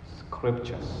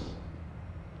scriptures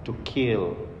to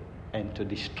kill and to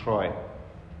destroy.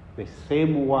 The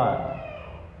same word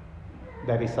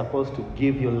that is supposed to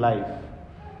give you life,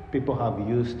 people have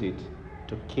used it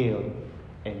to kill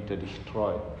and to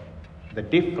destroy. The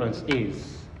difference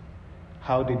is,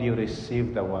 how did you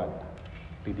receive the word?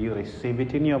 Did you receive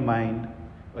it in your mind,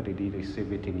 or did you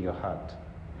receive it in your heart?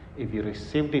 If you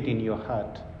received it in your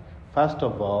heart, first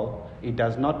of all, it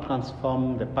does not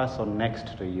transform the person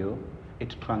next to you,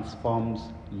 it transforms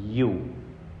you.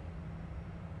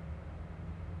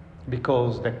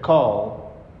 Because the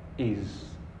call is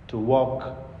to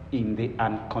walk in the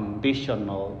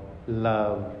unconditional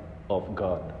love of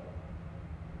God.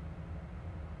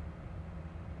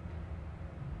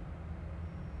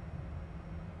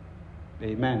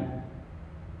 Amen.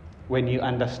 When you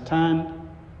understand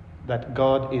that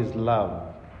God is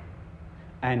love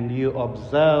and you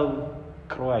observe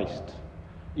Christ,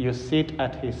 you sit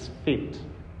at his feet,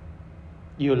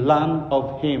 you learn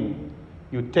of him,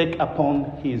 you take upon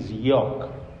his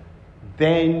yoke,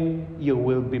 then you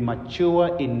will be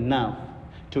mature enough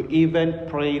to even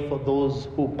pray for those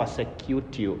who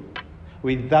persecute you.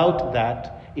 Without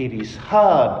that, it is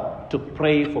hard to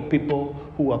pray for people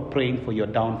who are praying for your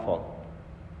downfall.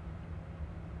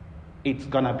 It's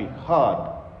gonna be hard.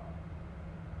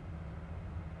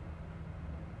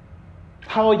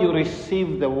 How you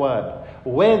receive the word,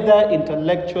 whether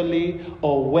intellectually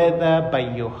or whether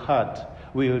by your heart,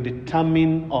 will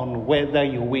determine on whether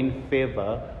you win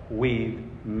favor with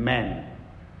men.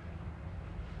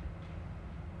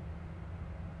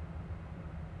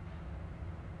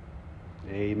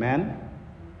 Amen.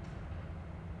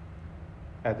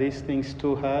 Are these things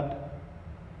too hard?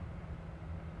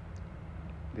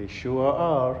 They sure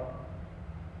are.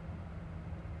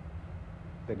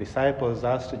 The disciples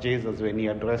asked Jesus when he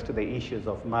addressed the issues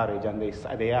of marriage, and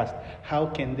they asked, how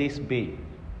can this be?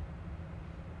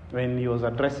 When he was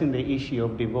addressing the issue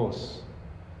of divorce,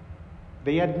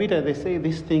 they admitted, they say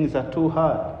these things are too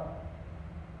hard,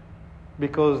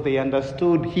 because they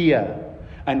understood here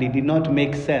and it did not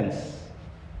make sense.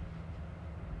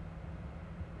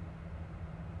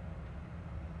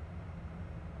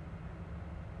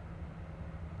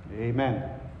 Amen.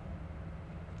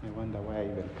 I wonder why I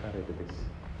even carried this.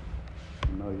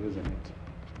 I'm not using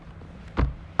it.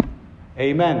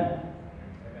 Amen.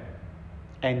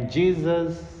 And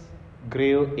Jesus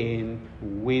grew in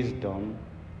wisdom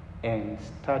and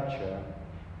stature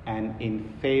and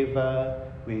in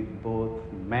favor with both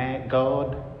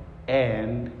God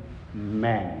and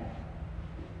man.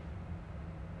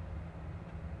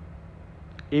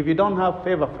 If you don't have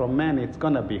favor from men, it's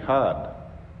going to be hard.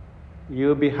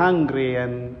 You'll be hungry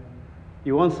and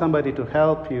you want somebody to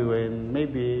help you and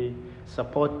maybe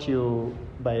support you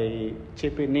by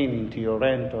chipping in into your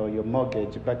rent or your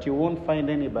mortgage, but you won't find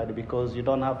anybody because you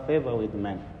don't have favor with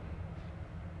men.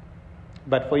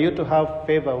 But for you to have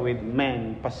favor with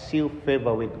men, pursue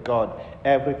favor with God,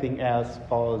 everything else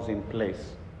falls in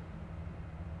place.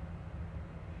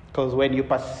 Because when you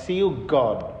pursue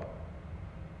God,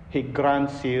 he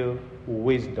grants you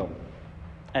wisdom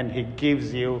and he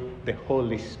gives you the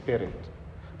Holy Spirit.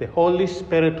 The Holy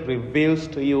Spirit reveals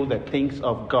to you the things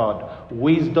of God.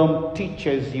 Wisdom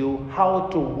teaches you how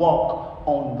to walk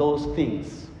on those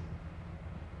things.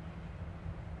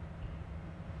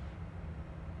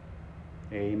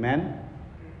 Amen.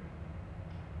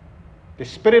 The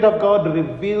Spirit of God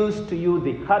reveals to you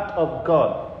the heart of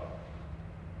God.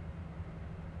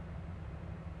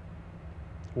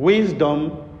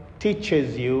 Wisdom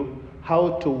teaches you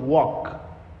how to walk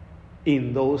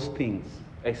in those things,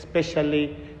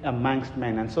 especially amongst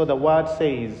men. And so the word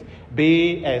says,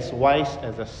 be as wise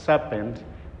as a serpent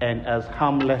and as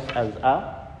harmless as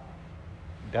a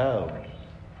dove.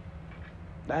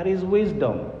 That is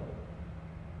wisdom.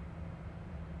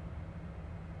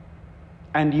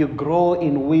 And you grow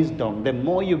in wisdom. The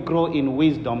more you grow in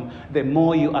wisdom, the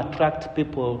more you attract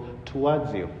people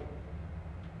towards you,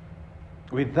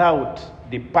 without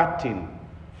departing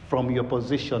from your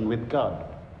position with God.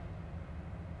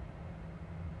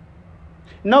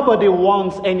 Nobody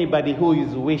wants anybody who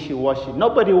is wishy-washy.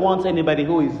 Nobody wants anybody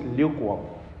who is lukewarm.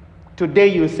 Today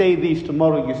you say this,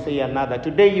 tomorrow you say another.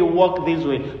 Today you walk this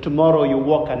way, tomorrow you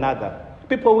walk another.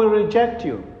 People will reject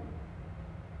you.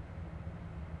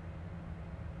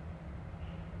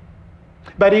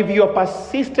 But if you are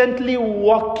persistently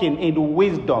walking in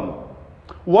wisdom,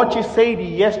 what you said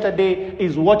yesterday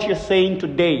is what you're saying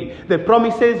today. The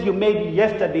promises you made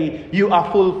yesterday, you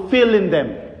are fulfilling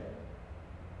them.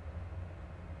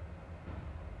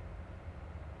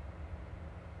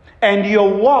 And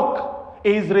your walk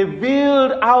is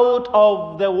revealed out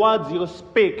of the words you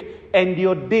speak and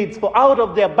your deeds. For out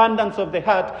of the abundance of the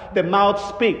heart, the mouth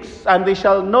speaks. And they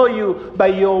shall know you by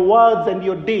your words and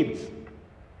your deeds,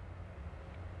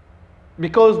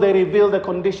 because they reveal the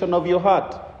condition of your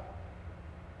heart.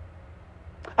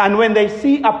 And when they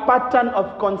see a pattern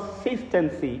of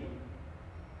consistency,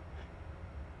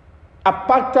 a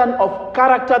pattern of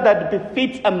character that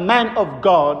befits a man of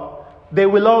God, they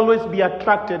will always be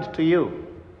attracted to you.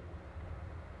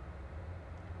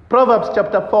 Proverbs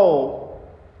chapter 4,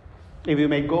 if you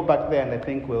may go back there, and I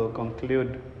think we'll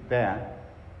conclude there.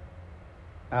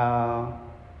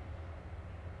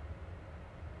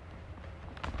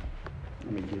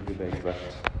 Let me give you the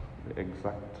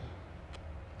exact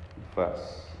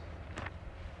verse.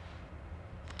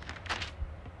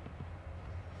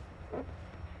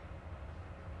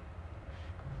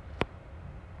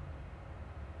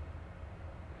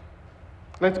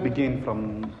 Let's begin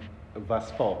from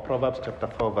verse 4, Proverbs chapter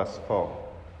 4, verse 4.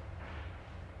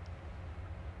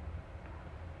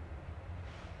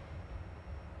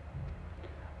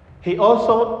 He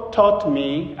also taught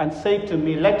me and said to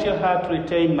me, let your heart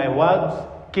retain my words,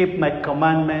 keep my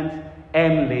commandments,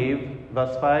 and live.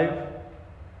 Verse 5.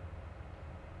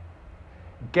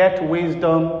 Get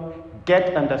wisdom,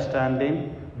 get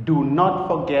understanding. Do not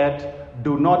forget,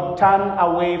 do not turn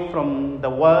away from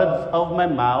the words of my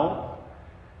mouth.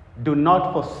 Do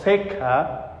not forsake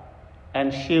her,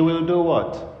 and she will do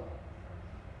what?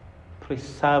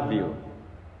 Preserve you.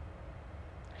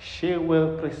 She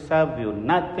will preserve you.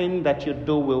 Nothing that you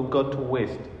do will go to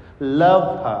waste.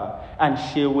 Love her, and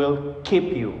she will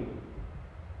keep you.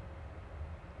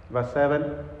 Verse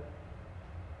 7.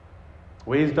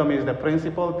 Wisdom is the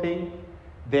principal thing.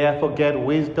 Therefore get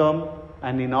wisdom,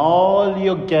 and in all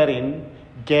you're getting,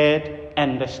 get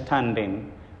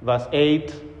understanding. Verse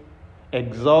 8.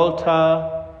 Exalt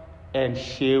her, and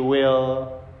she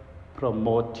will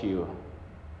promote you.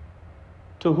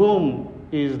 To whom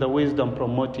is the wisdom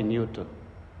promoting you to?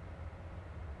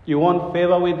 You want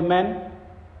favor with men?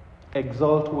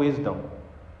 Exalt wisdom.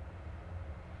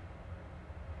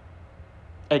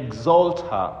 Exalt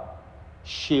her,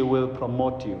 she will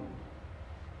promote you.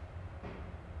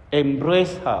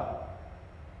 Embrace her,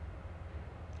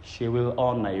 she will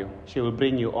honor you. She will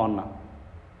bring you honor.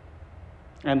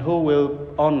 And who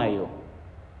will honor you?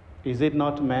 Is it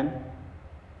not men?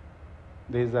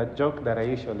 There's a joke that I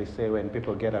usually say when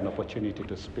people get an opportunity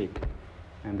to speak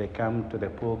and they come to the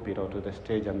pulpit or to the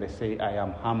stage and they say, I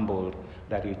am humbled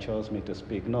that you chose me to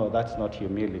speak. No, that's not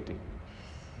humility.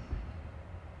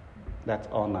 That's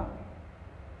honor.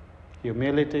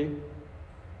 Humility,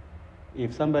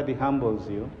 if somebody humbles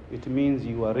you, it means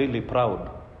you are really proud.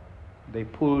 They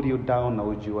pulled you down na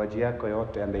ujuaji yako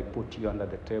yote and they put you under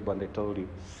the table and they told you,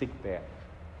 sit there.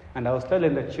 And I was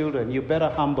telling the children, you better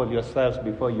humble yourselves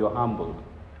before you're humbled.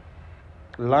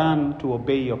 Learn to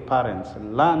obey your parents.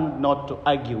 Learn not to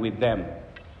argue with them.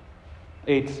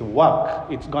 It's work.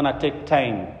 It's going to take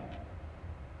time.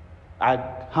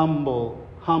 Humble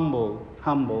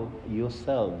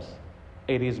yourselves.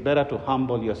 It is better to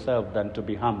humble yourself than to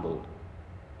be humbled.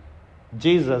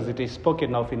 Jesus, it is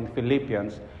spoken of in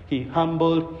Philippians, he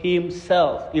humbled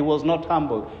himself. He was not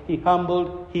humble. He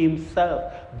humbled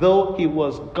himself, though he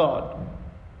was God.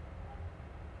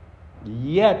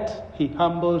 Yet he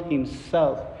humbled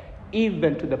himself,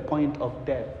 even to the point of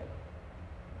death.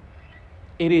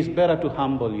 It is better to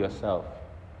humble yourself.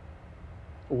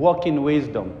 Walk in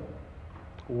wisdom.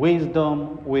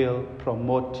 Wisdom will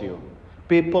promote you.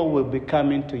 People will be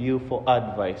coming to you for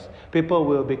advice. People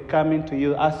will be coming to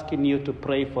you asking you to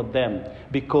pray for them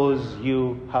because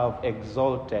you have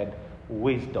exalted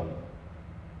wisdom.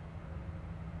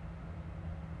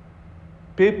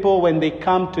 People, when they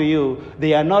come to you,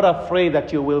 they are not afraid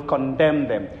that you will condemn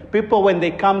them. People, when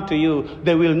they come to you,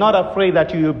 they will not afraid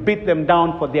that you will beat them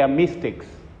down for their mistakes.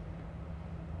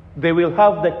 They will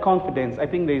have the confidence. I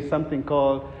think there is something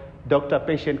called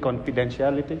doctor-patient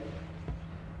confidentiality.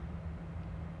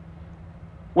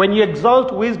 When you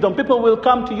exalt wisdom, people will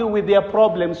come to you with their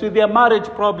problems, with their marriage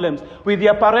problems, with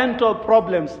their parental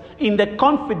problems, in the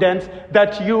confidence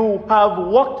that you have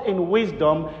walked in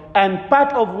wisdom, and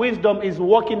part of wisdom is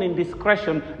walking in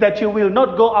discretion, that you will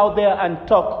not go out there and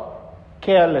talk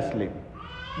carelessly.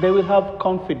 They will have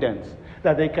confidence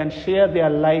that they can share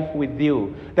their life with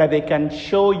you, that they can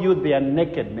show you their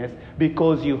nakedness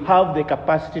because you have the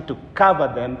capacity to cover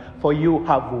them, for you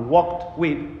have walked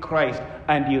with Christ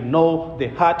and you know the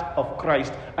heart of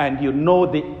Christ and you know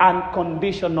the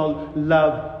unconditional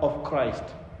love of Christ.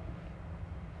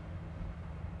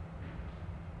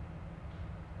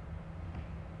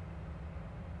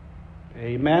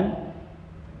 Amen.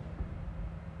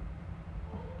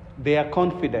 They are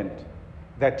confident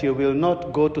that you will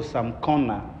not go to some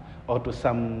corner or to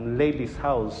some lady's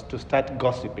house to start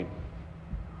gossiping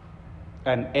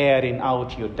and airing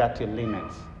out your dirty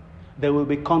linens. They will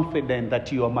be confident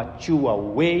that you are mature,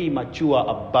 way mature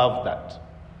above that.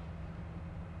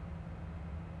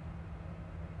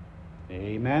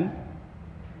 Amen.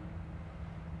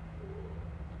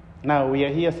 Now we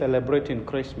are here celebrating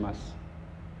Christmas,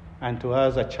 and to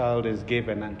us a child is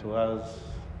given, and to us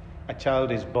a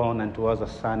child is born, and to us a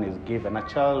son is given. A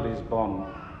child is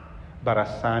born. but a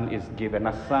son is given.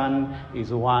 A son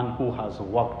is one who has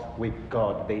walked with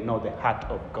God. They know the heart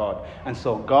of God. And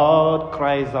so God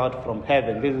cries out from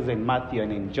heaven. This is in Matthew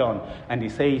and in John. And he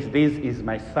says, "This is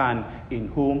my son in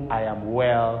whom I am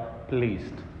well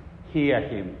pleased. Hear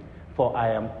him, for I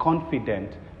am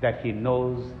confident that he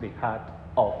knows the heart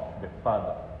of the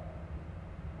Father."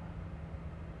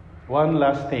 One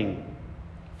last thing.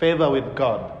 Favor with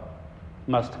God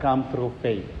must come through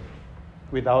faith.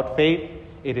 Without faith,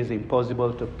 it is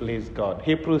impossible to please God.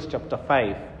 Hebrews chapter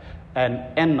 5, and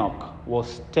Enoch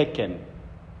was taken.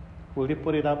 Will you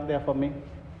put it up there for me?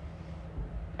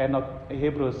 Enoch,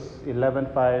 Hebrews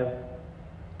 11:5.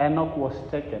 Enoch was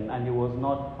taken and he was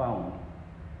not found.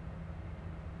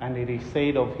 And it is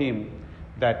said of him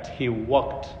that he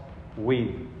walked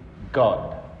with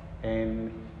God.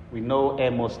 And we know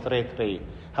Amos 3:3.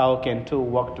 How can two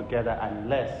walk together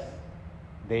unless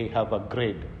they have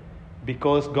agreed?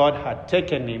 Because God had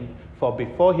taken him, for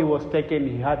before he was taken,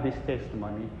 he had this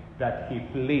testimony that he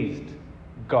pleased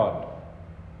God.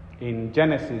 In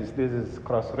Genesis, this is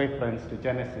cross-reference to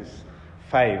Genesis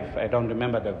 5. I don't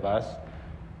remember the verse.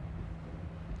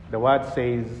 The word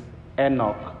says,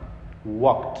 Enoch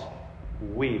walked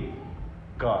with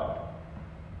God.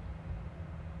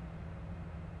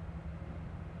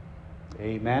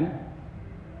 Amen.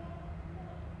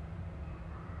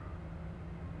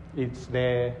 It's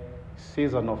the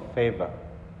season of favor.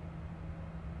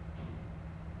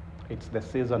 It's the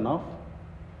season of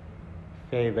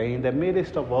favor. In the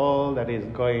midst of all that is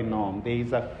going on, there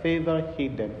is a favor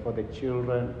hidden for the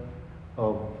children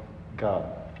of God.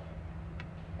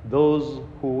 Those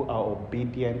who are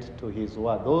obedient to his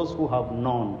word, those who have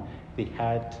known the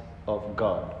heart of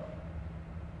God,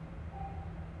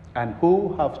 and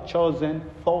who have chosen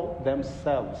for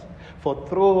themselves. For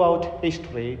throughout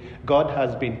history, God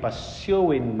has been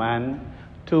pursuing man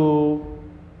to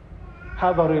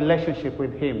have a relationship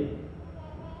with him.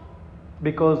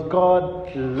 Because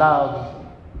God loves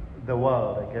the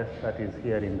world. I guess that is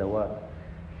here in the word.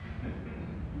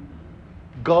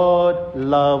 God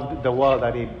loved the world,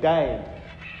 that he died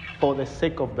for the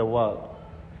sake of the world.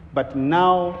 But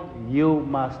now you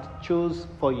must choose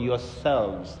for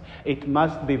yourselves. It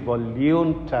must be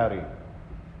voluntary.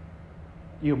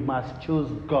 You must choose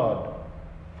God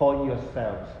for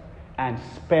yourselves and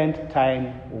spend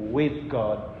time with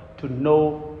God to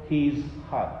know his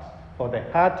heart. For the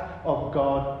heart of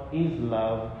God is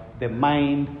love. The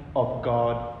mind of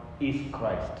God is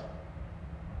Christ.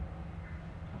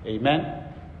 Amen?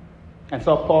 And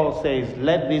so Paul says,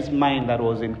 let this mind that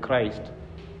was in Christ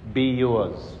be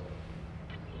yours.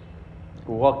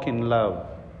 Walk in love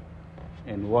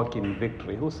and walk in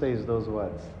victory. Who says those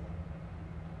words?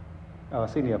 Our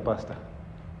senior pastor.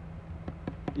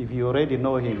 If you already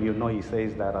know him, you know he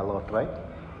says that a lot, right?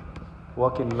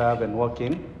 Walk in love and walk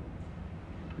in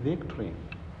victory.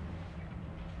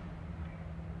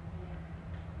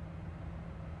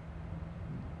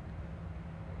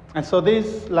 And so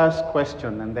this last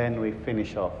question, and then we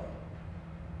finish off.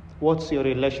 What's your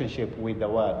relationship with the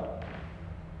Word?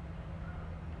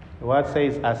 The Word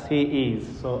says, as he is,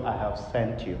 so I have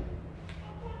sent you.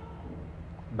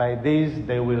 By this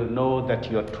they will know that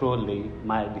you are truly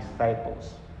my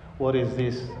disciples. What is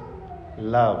this?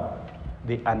 Love.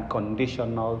 The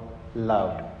unconditional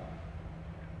love.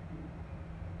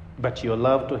 But your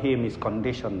love to him is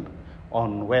conditioned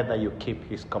on whether you keep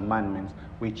his commandments,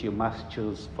 which you must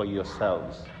choose for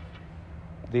yourselves.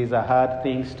 These are hard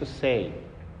things to say,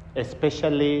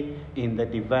 especially in the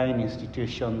divine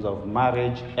institutions of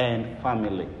marriage and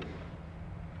family.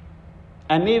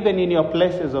 And even in your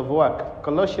places of work.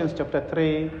 Colossians chapter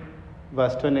 3,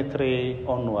 verse 23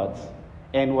 onwards.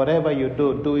 And whatever you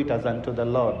do, do it as unto the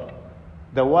Lord.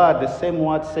 The same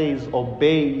word says,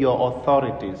 obey your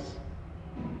authorities.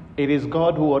 It is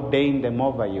God who ordained them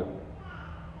over you.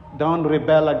 Don't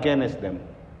rebel against them.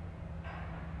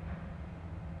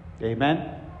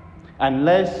 Amen?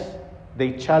 Unless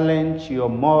they challenge your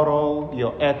moral,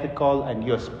 your ethical, and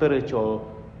your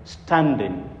spiritual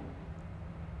standing,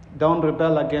 don't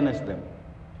rebel against them.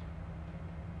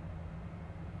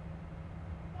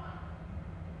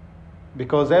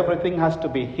 Because everything has to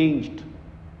be hinged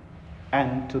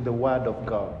and to the Word of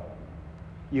God.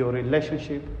 Your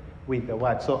relationship with the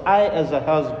Word. So I, as a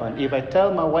husband, if I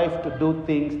tell my wife to do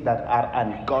things that are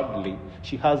ungodly,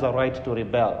 she has a right to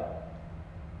rebel.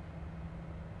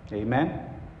 Amen?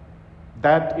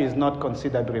 That is not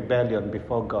considered rebellion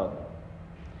before God.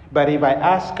 But if I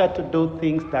ask her to do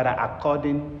things that are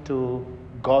according to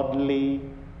godly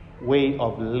way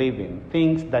of living,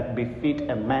 things that befit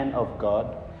a man of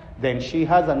God, then she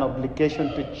has an obligation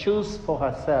to choose for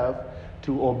herself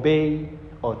to obey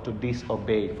or to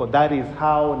disobey. For that is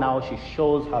how now she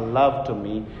shows her love to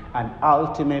me and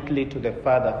ultimately to the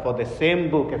Father. For the same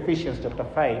book, Ephesians chapter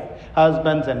 5,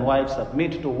 husbands and wives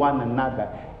submit to one another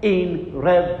in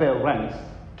reverence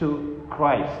to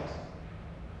Christ.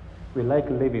 We like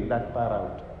leaving that part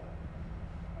out.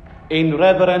 In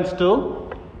reverence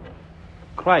to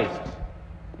Christ.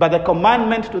 But the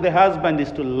commandment to the husband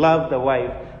is to love the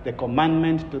wife. The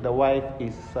commandment to the wife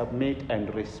is submit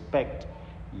and respect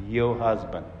your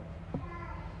husband.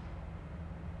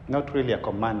 Not really a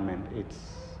commandment, it's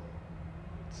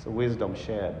wisdom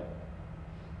shared,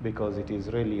 because it is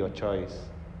really your choice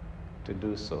to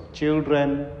do so.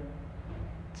 Children,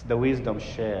 it's the wisdom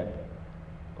shared.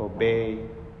 Obey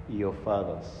your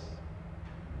fathers.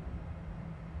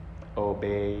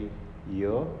 Obey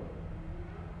your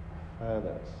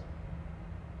fathers.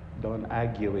 Don't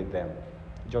argue with them.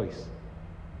 Joyce,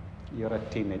 you're a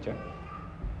teenager.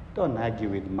 Don't argue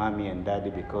with mommy and daddy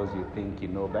because you think you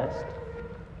know best.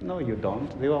 No, you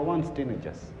don't. They were once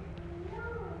teenagers.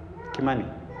 Kimani,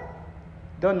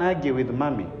 don't argue with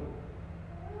mommy.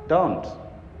 Don't.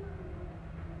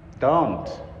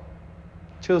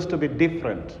 Choose to be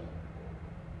different.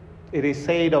 It is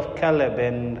said of Caleb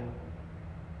and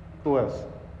who else?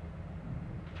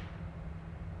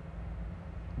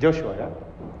 Joshua, yeah?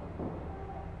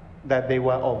 That they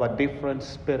were of a different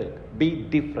spirit. Be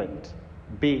different.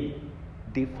 Be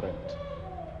different.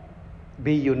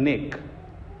 Be unique.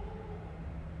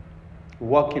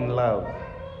 Walk in love.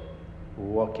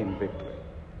 Walk in victory.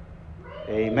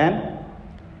 Amen?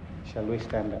 Shall we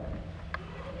stand up?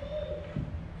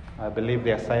 I believe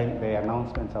the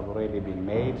announcements have already been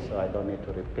made, so I don't need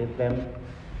to repeat them.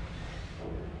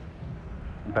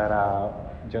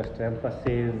 But just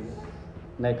emphasis,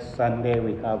 next Sunday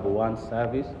we have one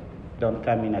service. Don't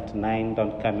come in at 9,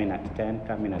 don't come in at 10,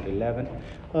 come in at 11.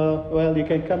 Well, you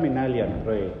can come in early and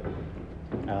pray.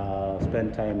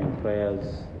 Spend time in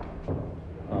prayers.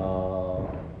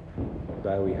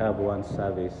 But we have one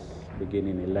service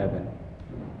beginning 11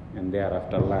 and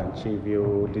thereafter lunch. If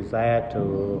you desire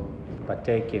to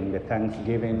partake in the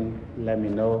Thanksgiving, let me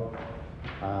know.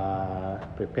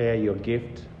 Prepare your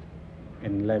gift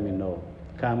and let me know.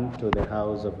 Come to the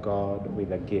house of God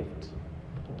with a gift.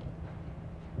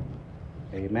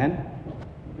 Amen.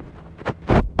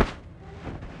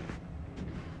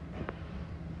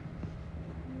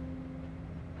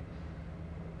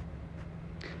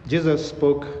 Jesus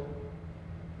spoke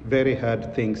very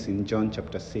hard things in John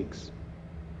chapter 6.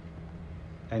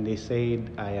 And he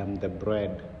said, I am the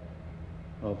bread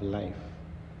of life.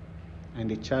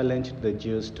 And he challenged the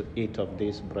Jews to eat of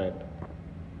this bread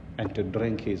and to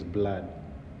drink his blood.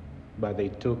 But they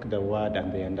took the word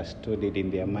and they understood it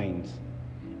in their minds.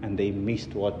 And they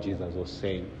missed what Jesus was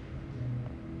saying.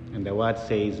 And the word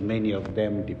says, many of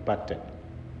them departed.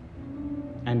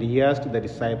 And he asked the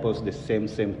disciples the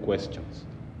same questions.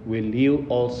 Will you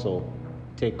also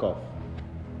take off?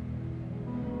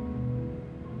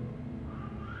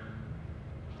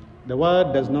 The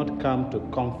word does not come to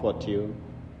comfort you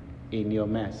in your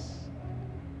mess.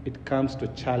 It comes to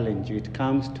challenge you. It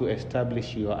comes to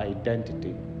establish your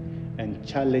identity and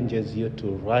challenges you to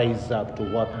rise up to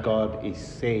what God is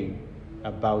saying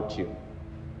about you.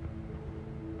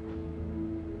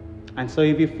 And so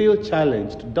if you feel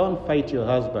challenged, don't fight your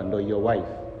husband or your wife.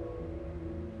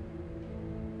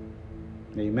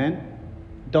 Amen?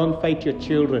 Don't fight your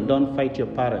children. Don't fight your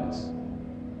parents.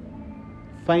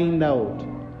 Find out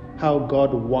how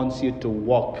God wants you to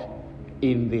walk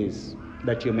in this,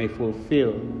 that you may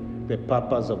fulfill the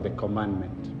purpose of the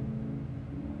commandment.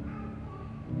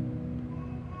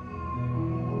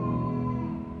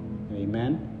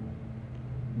 Amen?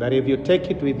 But if you take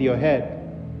it with your head,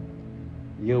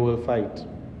 you will fight.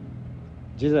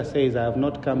 Jesus says, I have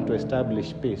not come to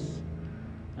establish peace.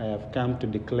 I have come to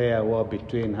declare war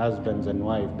between husbands and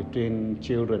wives, between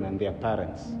children and their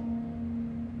parents.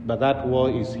 But that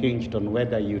war is hinged on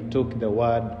whether you took the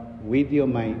word with your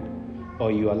mind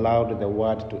or you allowed the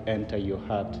word to enter your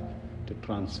heart to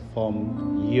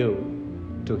transform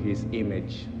you to his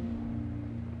image.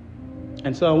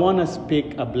 And so I want to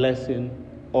speak a blessing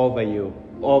over you,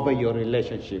 over your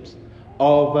relationships,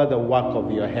 over the work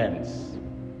of your hands.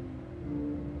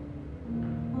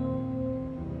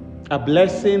 A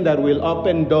blessing that will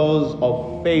open doors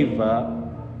of favor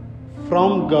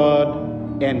from God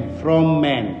and from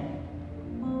men.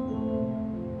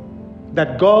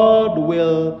 That God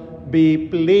will be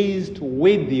pleased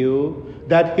with you,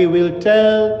 that he will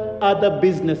tell other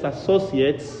business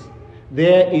associates,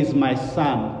 there is my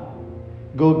son,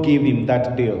 go give him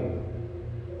that deal.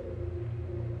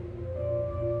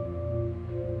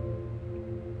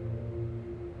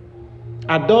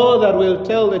 A door that will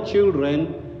tell the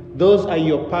children, those are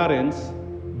your parents,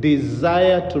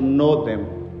 desire to know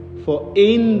them, for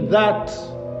in that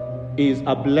is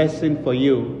a blessing for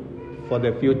you for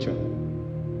the future.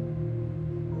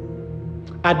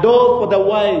 A door for the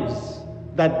wives,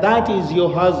 that is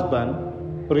your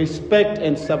husband, respect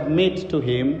and submit to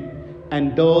him,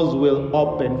 and doors will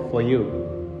open for you.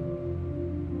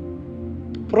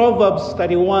 Proverbs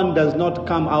 31 does not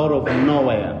come out of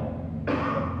nowhere.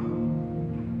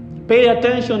 Pay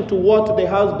attention to what the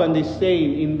husband is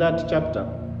saying in that chapter.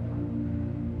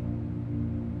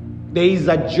 There is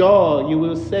a joy. You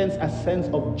will sense a sense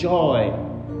of joy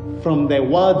from the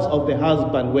words of the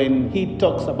husband when he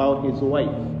talks about his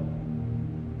wife.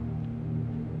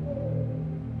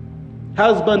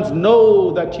 Husbands,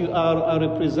 know that you are a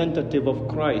representative of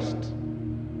Christ.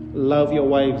 Love your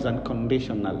wives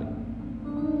unconditionally,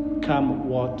 come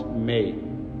what may,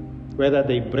 whether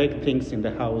they break things in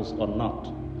the house or not,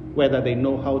 whether they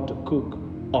know how to cook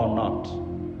or not.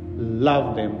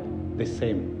 Love them the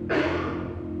same.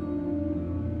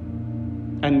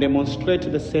 And demonstrate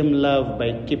the same love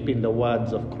by keeping the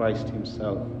words of Christ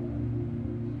himself.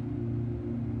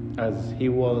 As he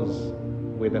was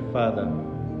with the Father,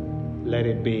 let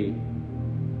it be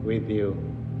with you.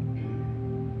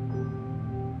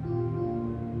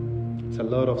 It's a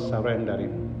lot of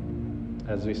surrendering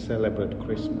as we celebrate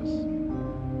Christmas.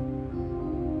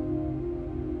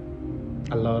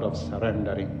 A lot of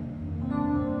surrendering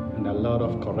and a lot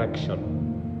of correction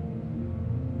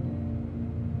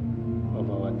of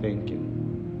our thinking.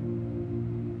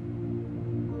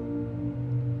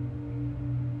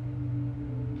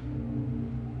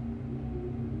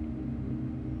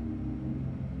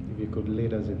 If you could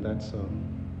lead us in that song,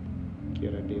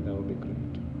 Kira D, that would be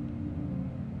great.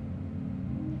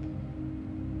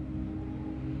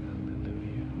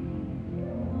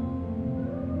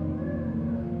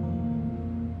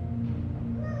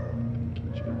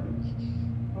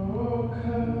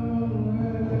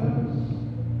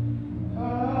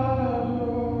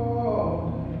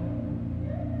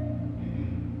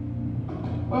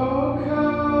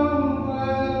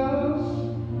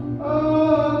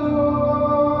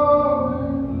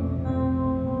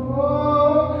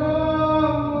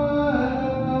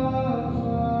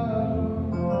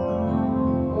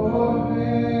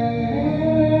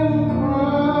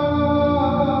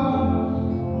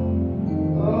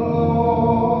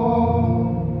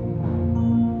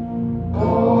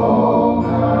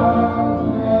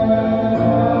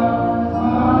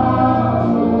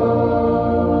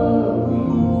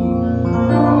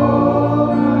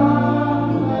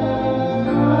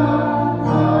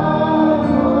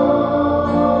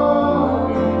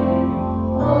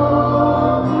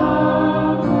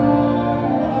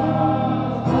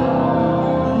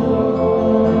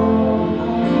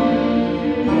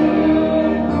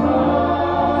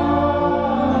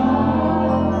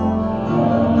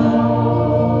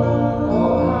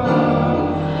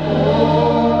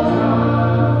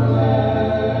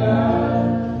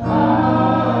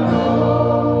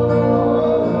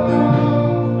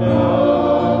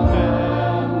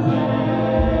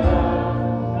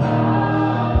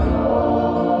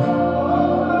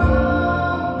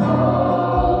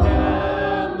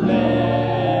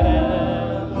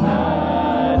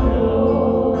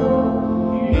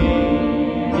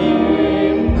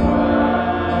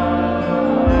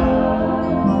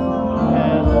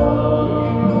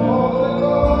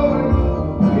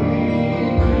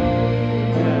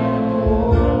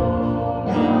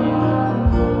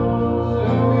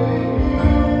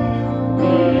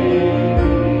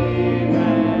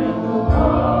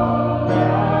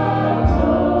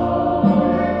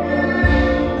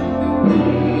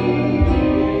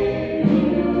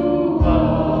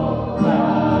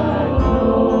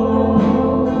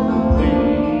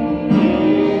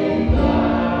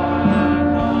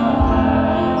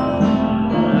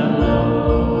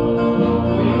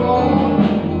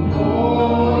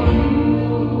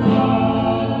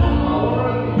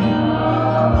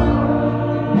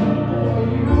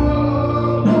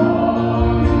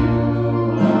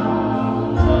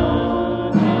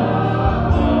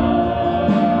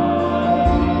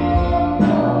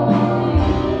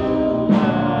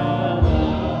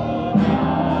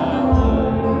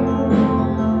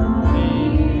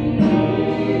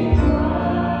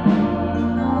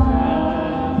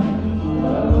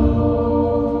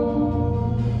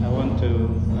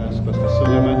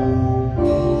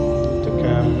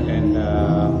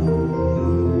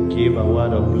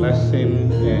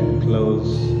 blessing and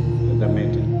close the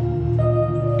meeting.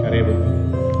 Karibu.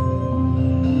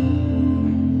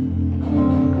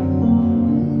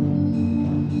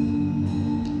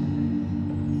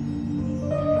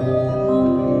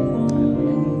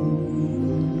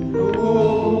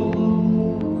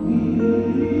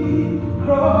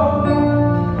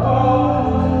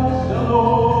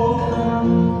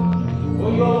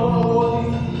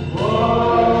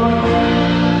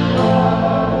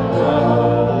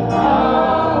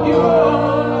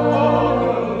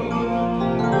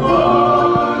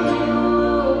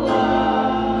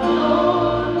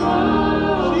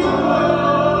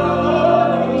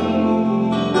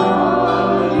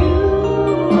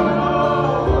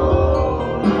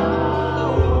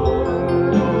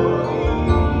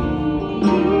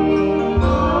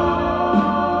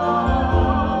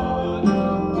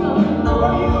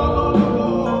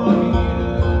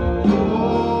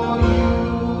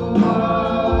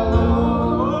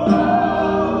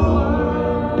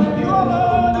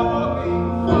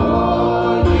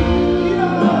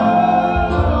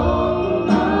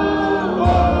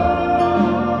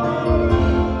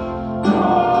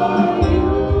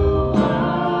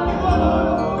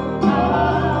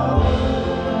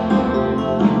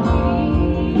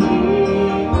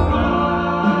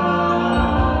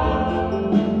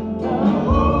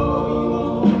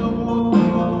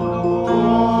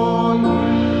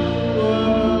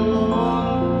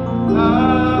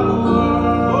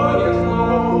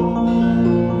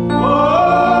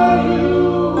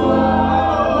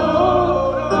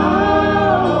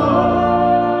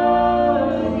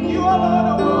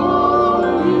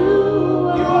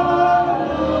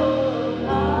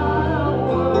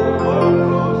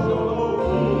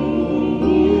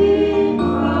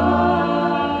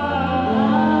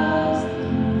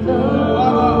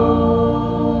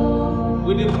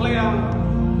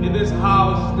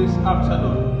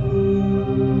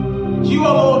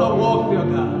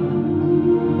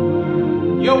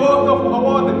 You're worth of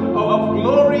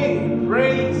glory,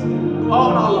 praise,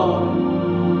 honor, Lord.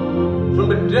 From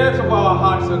the depths of our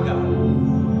hearts, O God,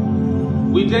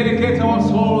 we dedicate our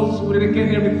souls, we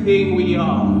dedicate everything we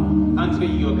are unto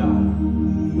you, O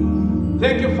God.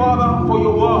 Thank you, Father, for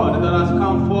your word that has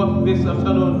come forth this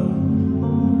afternoon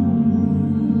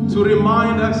to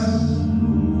remind us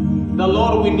that,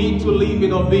 Lord, we need to live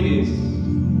in obedience.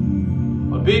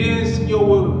 Obedience in your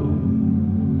word.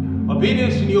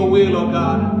 Obedience in your will, O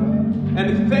God.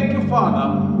 And thank you,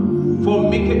 Father, for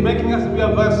making us be a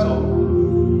vessel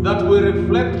that will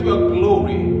reflect your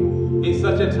glory in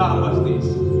such a time as this.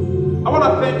 I want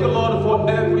to thank you, Lord, for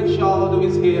every child who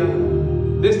is here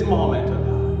this moment, O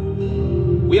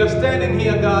God. We are standing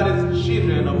here, God, as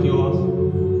children of yours.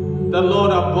 The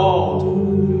Lord are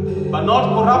bold, but not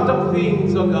corruptible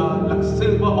things, O God, like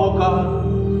silver, O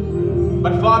God,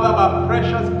 but Father, by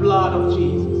precious blood of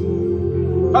Jesus.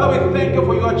 Father, we thank you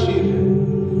for your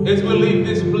children as we leave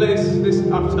this place this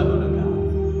afternoon, O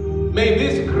God. May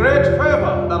this great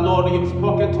favor that, Lord, you've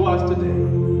spoken to us today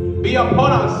be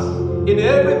upon us in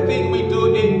everything we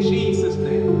do in Jesus'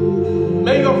 name.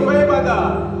 May your favor,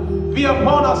 God, be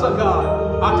upon us, O God,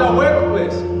 at our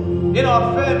workplace, in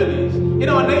our families, in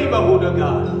our neighborhood, O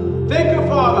God. Thank you,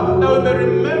 Father, that we may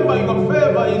remember your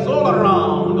favor is all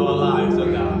around our lives, O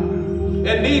God.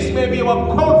 And this may be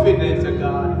our confidence, O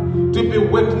God, to be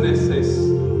witnesses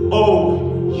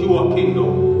of your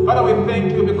kingdom. Father, we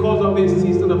thank you because of this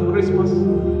season of Christmas.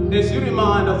 As you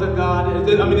remind us, O God,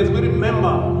 as we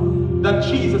remember that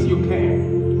Jesus, you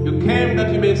came. You came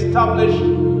that you may establish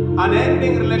an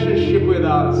ending relationship with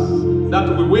us,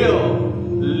 that we will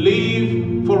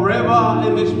live forever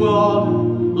in this world,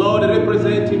 Lord,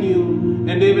 representing you,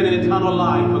 and even an eternal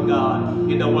life, O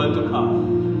God, in the world to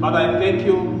come. Father, I thank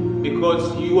you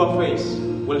because your face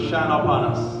will shine upon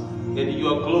us, and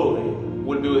your glory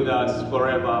will be with us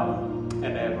forever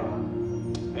and ever.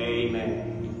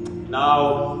 Amen.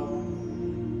 Now,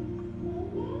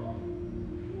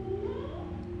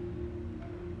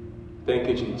 thank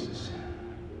you, Jesus.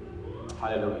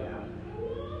 Hallelujah.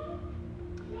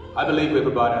 I believe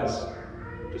everybody has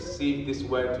received this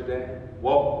word today.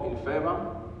 Walk in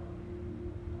favor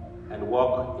and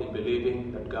walk in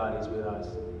believing that God is with us,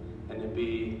 and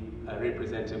be a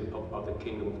representative of the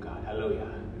kingdom of God. Hallelujah.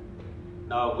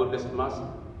 Now, goodness and mercy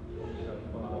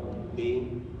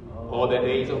be all the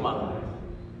days of my life,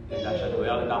 and I shall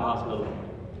dwell in the house of the Lord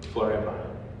forever.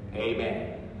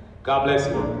 Amen. God bless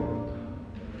you.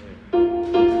 Thank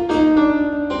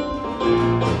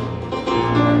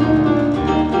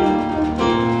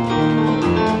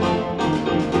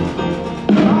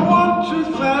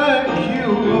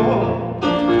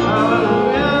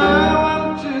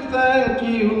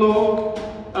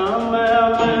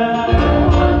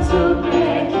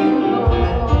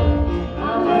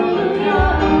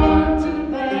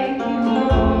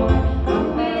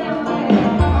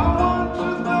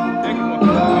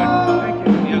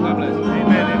you.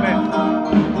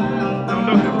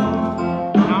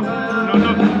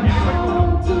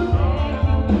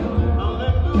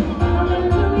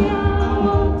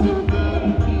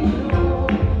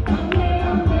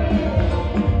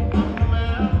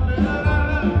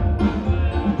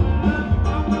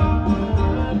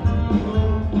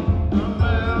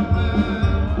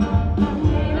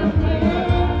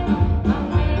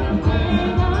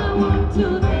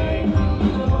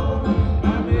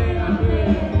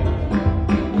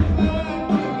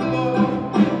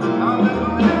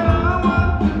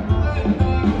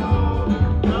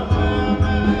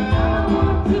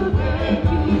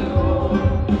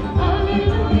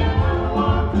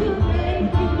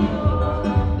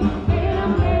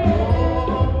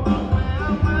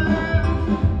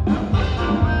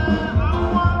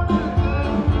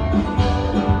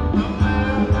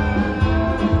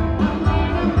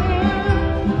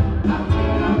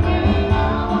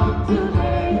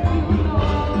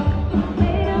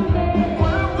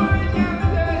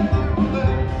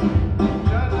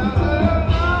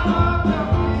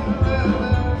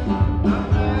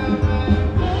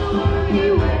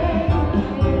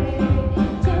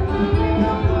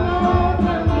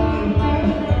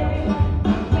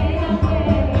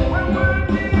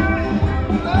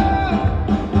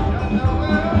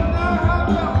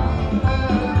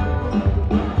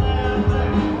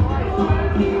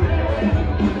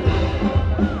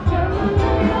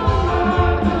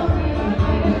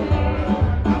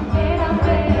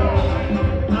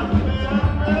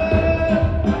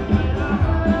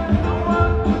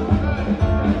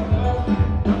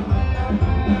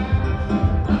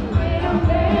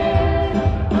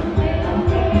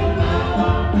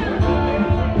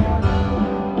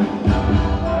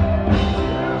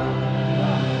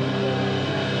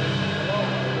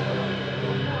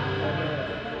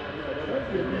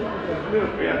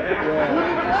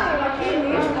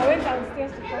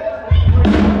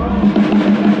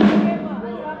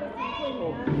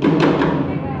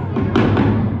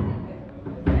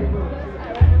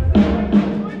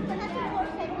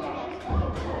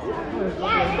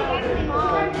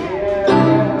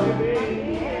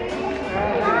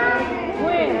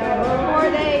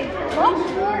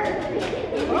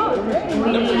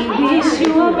 wish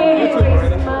you a Merry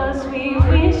Christmas. We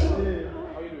wish.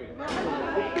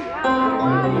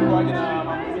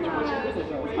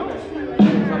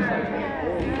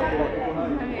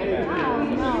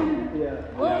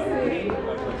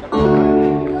 We'll see.